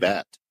stay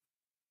BAT.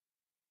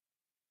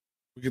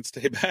 We can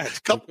stay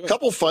BAT.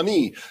 Couple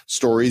funny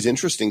stories,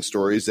 interesting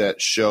stories that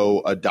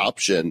show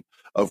adoption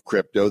of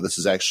crypto. This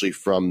is actually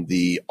from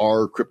the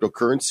R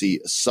cryptocurrency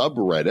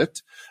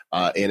subreddit.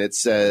 And it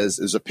says,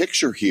 there's a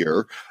picture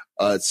here.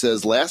 It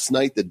says, last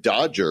night the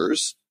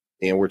Dodgers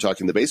and we're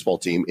talking the baseball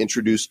team,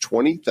 introduced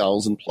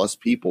 20,000 plus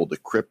people to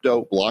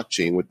crypto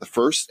blockchain with the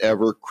first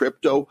ever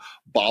crypto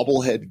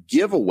bobblehead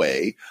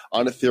giveaway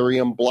on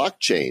Ethereum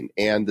blockchain.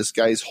 And this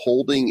guy's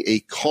holding a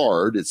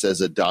card. It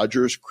says a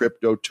Dodgers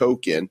crypto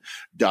token,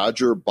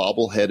 Dodger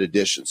bobblehead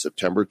edition,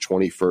 September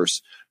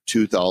 21st,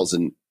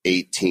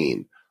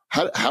 2018.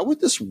 How would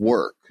this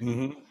work?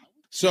 Mm-hmm.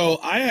 So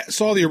I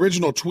saw the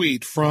original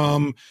tweet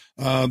from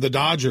the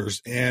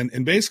Dodgers,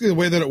 and basically the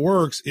way that it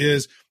works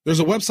is there's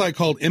a website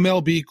called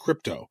MLB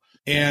Crypto.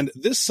 And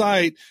this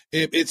site,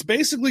 it's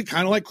basically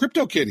kind of like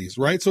CryptoKitties,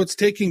 right? So it's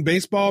taking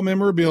baseball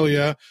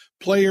memorabilia,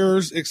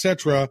 players,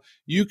 etc.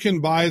 You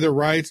can buy the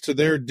rights to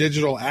their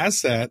digital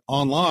asset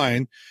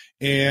online,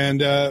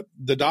 and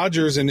the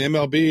Dodgers and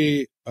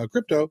MLB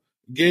Crypto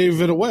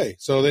gave it away.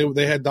 So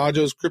they had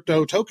Dodgers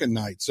crypto token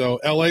night. So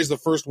LA is the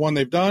first one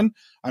they've done.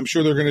 I'm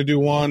sure they're going to do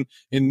one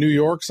in New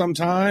York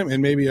sometime,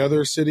 and maybe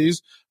other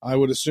cities, I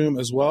would assume,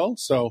 as well.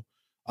 So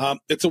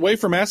it's a way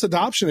for mass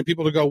adoption and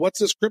people to go, what's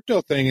this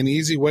crypto thing? An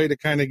easy way to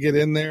kind of get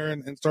in there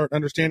and start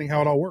understanding how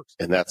it all works.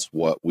 And that's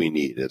what we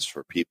need, is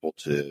for people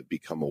to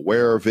become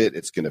aware of it.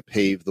 It's going to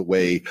pave the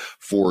way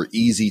for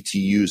easy to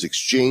use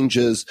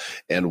exchanges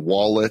and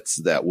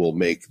wallets that will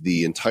make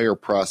the entire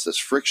process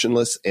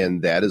frictionless.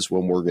 And that is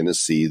when we're going to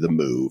see the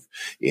move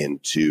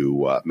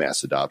into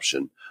mass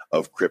adoption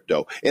of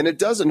crypto. And it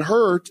doesn't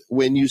hurt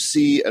when you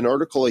see an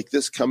article like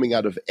this coming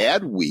out of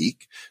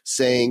Adweek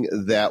saying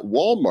that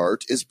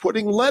Walmart is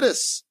putting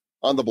lettuce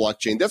on the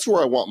blockchain. That's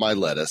where I want my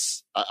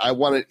lettuce. I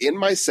want it in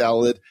my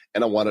salad,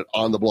 and I want it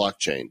on the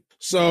blockchain.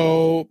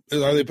 So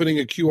are they putting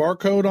a QR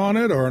code on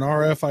it or an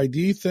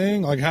RFID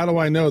thing? Like, how do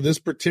I know this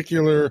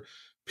particular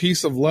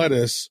piece of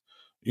lettuce,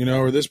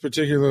 or this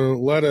particular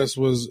lettuce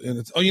was in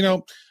its,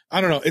 I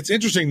don't know. It's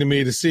interesting to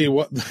me to see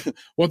what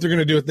they're going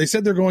to do. They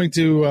said they're going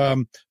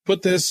to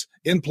put this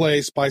in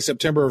place by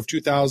September of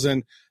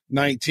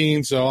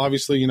 2019. So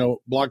obviously,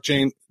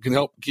 blockchain can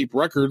help keep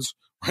records,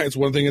 right? It's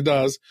one thing it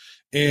does.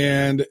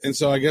 And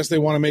so I guess they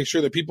want to make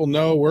sure that people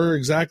know where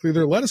exactly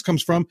their lettuce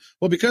comes from.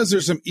 Well, because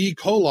there's some E.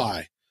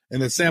 coli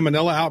and the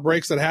salmonella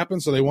outbreaks that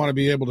happen. So they want to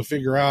be able to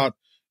figure out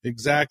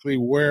exactly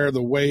where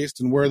the waste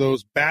and where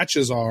those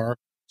batches are,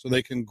 so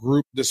they can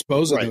group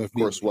dispose of them. Of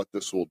course, what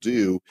this will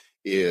do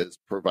is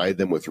provide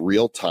them with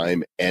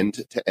real-time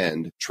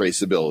end-to-end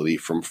traceability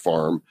from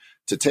farm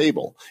to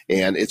table.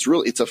 And it's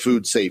a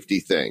food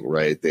safety thing,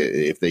 right?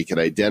 If they can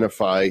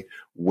identify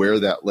where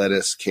that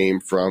lettuce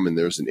came from and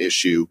there's an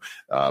issue,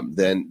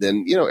 then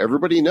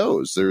everybody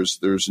knows.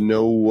 There's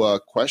no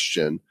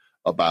question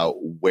about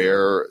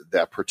where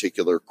that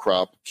particular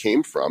crop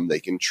came from.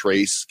 They can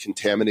trace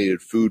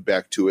contaminated food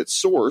back to its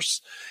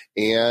source,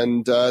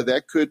 and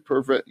that could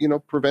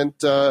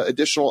prevent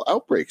additional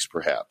outbreaks,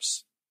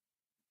 perhaps.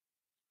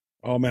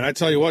 Oh, man, I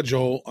tell you what,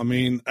 Joel, I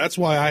mean, that's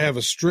why I have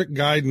a strict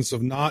guidance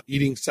of not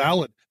eating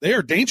salad. They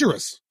are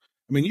dangerous.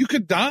 I mean, you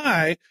could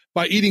die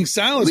by eating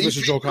salads,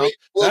 Mr. Joel Cobb.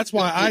 That's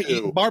why I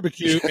eat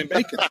barbecue and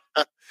bacon.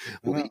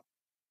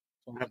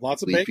 I have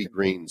lots of leafy bacon.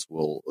 Greens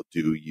will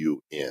do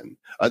you in.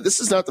 This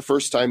is not the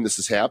first time this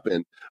has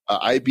happened.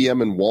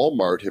 IBM and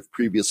Walmart have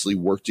previously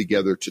worked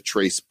together to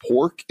trace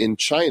pork in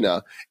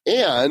China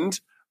and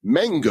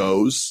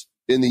mangoes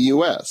in the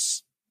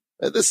U.S.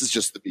 This is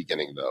just the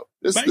beginning, though.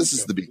 This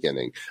is the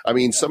beginning. I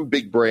mean, some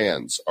big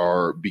brands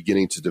are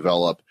beginning to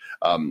develop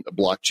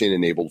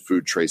blockchain-enabled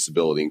food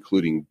traceability,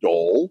 including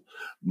Dole,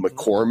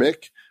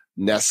 McCormick,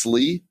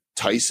 Nestle,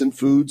 Tyson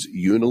Foods,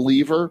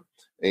 Unilever.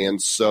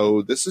 And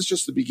so this is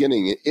just the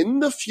beginning. In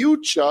the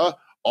future,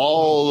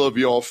 all of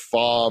your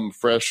farm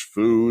fresh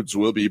foods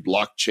will be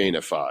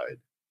blockchainified.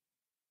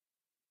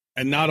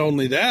 And not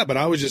only that, but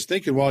I was just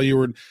thinking while you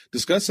were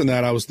discussing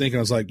that, I was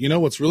like,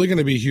 what's really going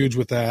to be huge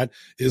with that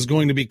is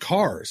going to be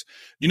cars.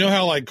 You know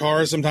how like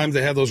cars, sometimes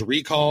they have those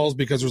recalls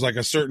because there's like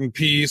a certain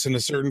piece and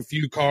a certain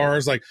few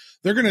cars, like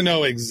they're going to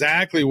know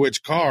exactly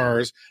which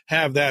cars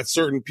have that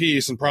certain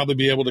piece and probably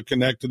be able to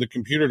connect to the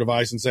computer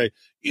device and say,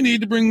 you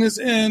need to bring this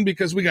in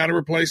because we got to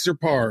replace your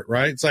part,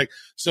 right? It's like,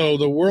 so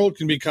the world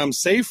can become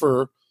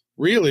safer,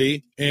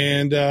 really.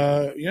 And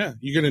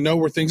you're going to know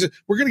where things are.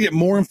 We're going to get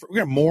more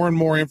and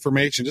more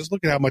information. Just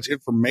look at how much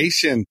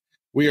information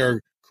we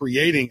are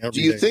creating every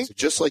day. Do you think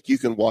just like you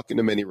can walk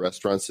into many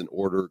restaurants and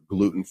order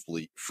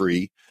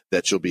gluten-free,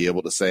 that you'll be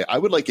able to say, I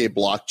would like a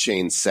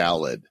blockchain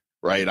salad,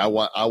 right? I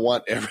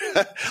want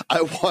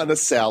a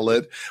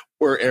salad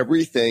where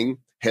everything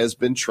has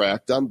been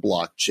tracked on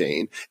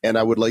blockchain, and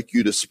I would like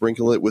you to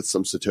sprinkle it with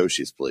some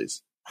Satoshis,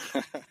 please.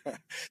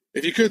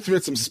 If you could throw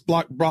some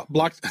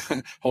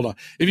hold on.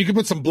 If you could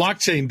put some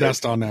blockchain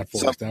dust on that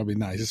for us, that would be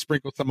nice. Just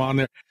sprinkle some on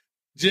there.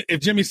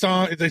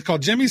 If they call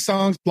Jimmy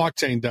Song's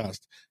blockchain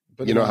dust.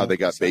 But you know how they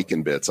got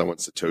bacon bits? I want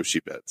Satoshi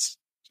bits.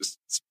 Just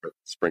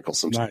sprinkle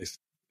some. Nice.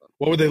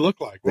 What would they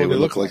look like? They would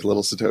look like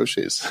little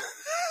Satoshis.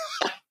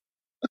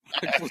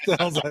 What the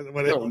hell's that?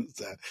 What is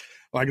that?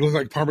 Like look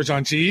like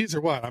Parmesan cheese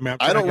or what? I mean,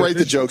 I don't write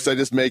the jokes. I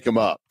just make them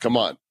up. Come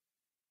on.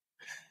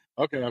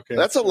 Okay.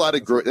 That's a lot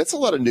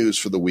of news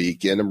for the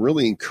week, and I'm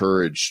really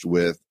encouraged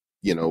with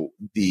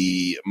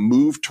the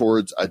move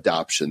towards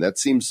adoption. That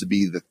seems to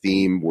be the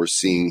theme we're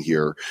seeing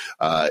here,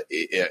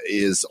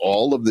 is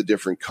all of the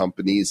different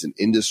companies and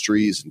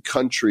industries and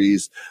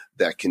countries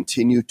that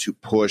continue to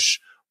push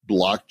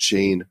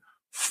blockchain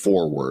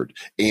forward.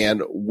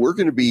 And we're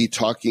going to be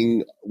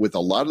talking with a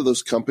lot of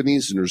those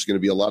companies, and there's going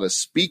to be a lot of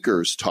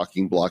speakers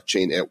talking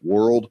blockchain at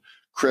World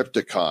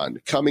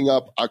Crypticon coming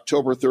up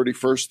October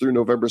 31st through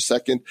November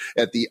 2nd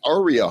at the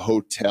Aria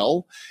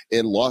Hotel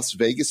in Las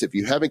Vegas. If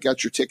you haven't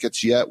got your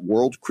tickets yet,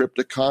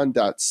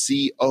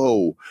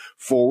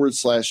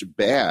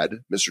 worldcrypticon.co/bad.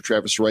 Mr.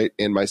 Travis Wright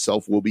and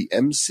myself will be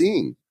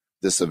emceeing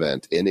this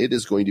event, and it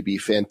is going to be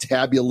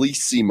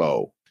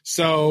fantabulissimo.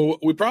 So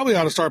we probably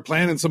ought to start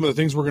planning some of the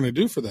things we're going to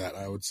do for that,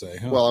 I would say.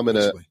 Huh? Well, we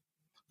got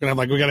to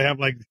have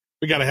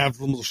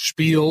little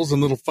spiels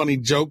and little funny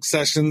joke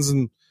sessions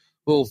and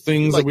little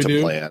things that we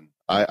do. Plan.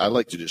 I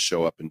like to just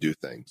show up and do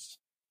things.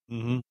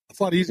 Mm-hmm. It's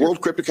a lot easier.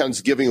 World Crypticon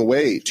is giving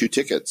away 2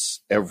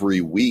 tickets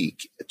every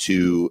week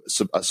to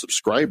a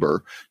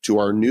subscriber to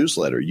our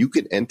newsletter. You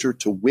can enter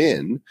to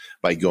win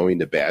by going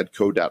to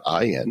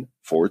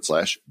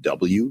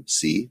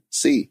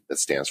badco.in/WCC. That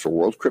stands for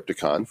World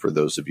Crypticon, for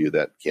those of you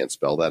that can't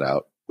spell that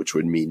out, which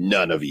would mean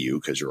none of you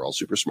because you're all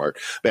super smart.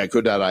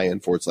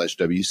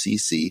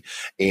 Badco.in/WCC.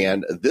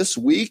 And this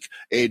week,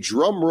 a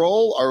drum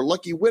roll, our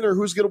lucky winner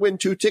who's going to win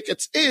 2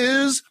 tickets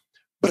is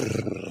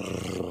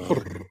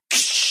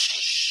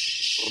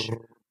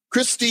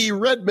Christy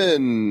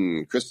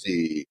Redman.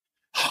 Christy,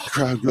 the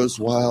crowd goes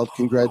wild.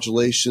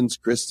 Congratulations,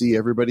 Christy.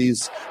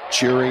 Everybody's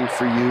cheering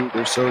for you.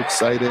 They're so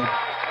excited.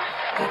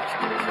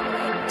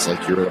 It's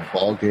like you're at a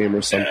ball game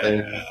or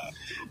something. Yeah.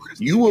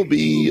 You will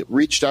be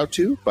reached out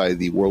to by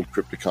the World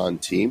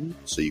Crypticon team,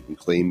 so you can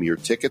claim your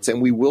tickets, and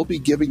we will be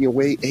giving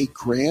away a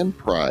grand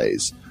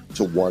prize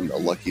to one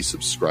lucky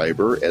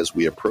subscriber as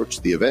we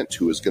approach the event,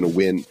 who is going to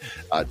win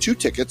 2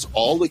 tickets,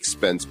 all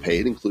expense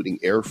paid, including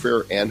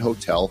airfare and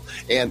hotel,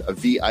 and a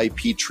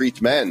VIP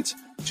treatment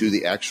to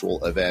the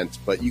actual event.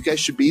 But you guys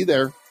should be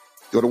there.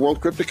 Go to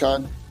World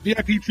Crypticon.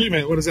 VIP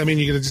treatment? What does that mean?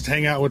 You're going to just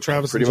hang out with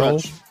Travis Pretty and Joel?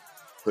 much.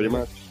 Pretty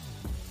much.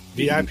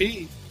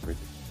 VIP.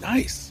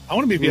 Nice. I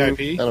want to be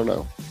VIP. I don't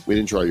know. We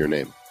didn't draw your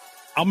name.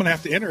 I'm going to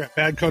have to enter at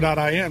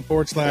badco.in/.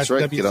 That's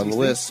right. WCC. Get on the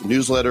list.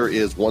 Newsletter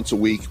is once a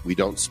week. We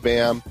don't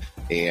spam,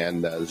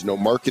 and there's no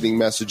marketing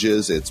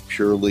messages. It's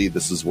purely,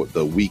 this is what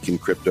the week in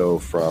crypto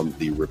from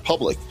the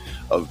Republic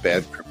of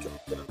Bad Crypto.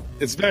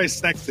 It's very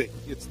sexy.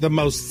 It's the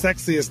most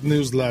sexiest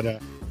newsletter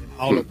in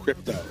all of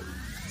crypto.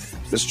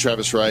 Mr.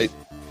 Travis Wright,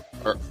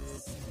 do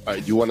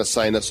you want to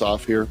sign us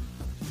off here?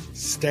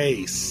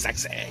 Stay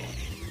sexy.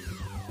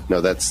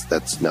 No, that's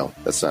not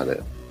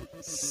it.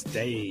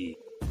 Stay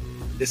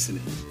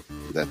listening.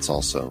 That's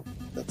Ugh,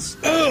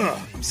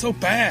 I'm so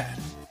bad.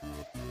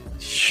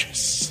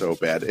 So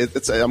bad.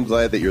 I'm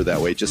glad that you're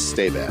that way. Just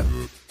stay bad.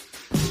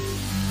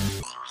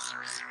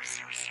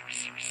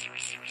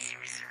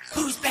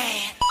 Who's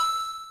bad?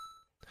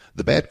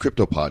 The Bad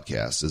Crypto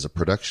Podcast is a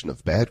production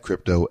of Bad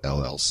Crypto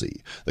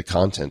LLC. The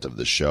content of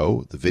the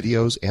show, the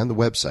videos, and the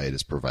website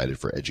is provided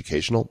for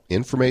educational,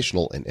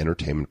 informational, and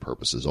entertainment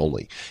purposes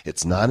only.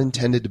 It's not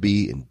intended to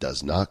be and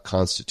does not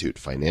constitute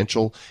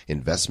financial,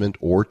 investment,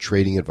 or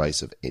trading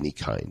advice of any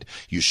kind.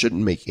 You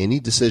shouldn't make any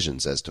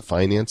decisions as to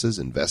finances,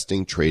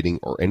 investing, trading,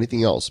 or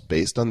anything else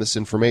based on this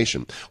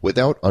information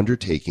without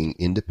undertaking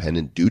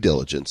independent due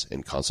diligence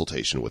and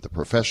consultation with a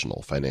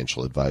professional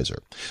financial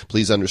advisor.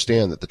 Please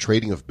understand that the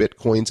trading of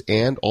Bitcoins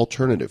and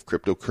alternative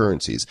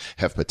cryptocurrencies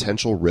have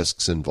potential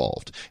risks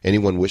involved.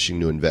 Anyone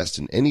wishing to invest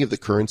in any of the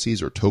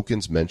currencies or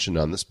tokens mentioned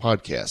on this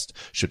podcast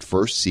should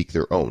first seek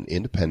their own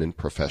independent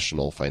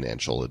professional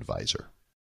financial advisor.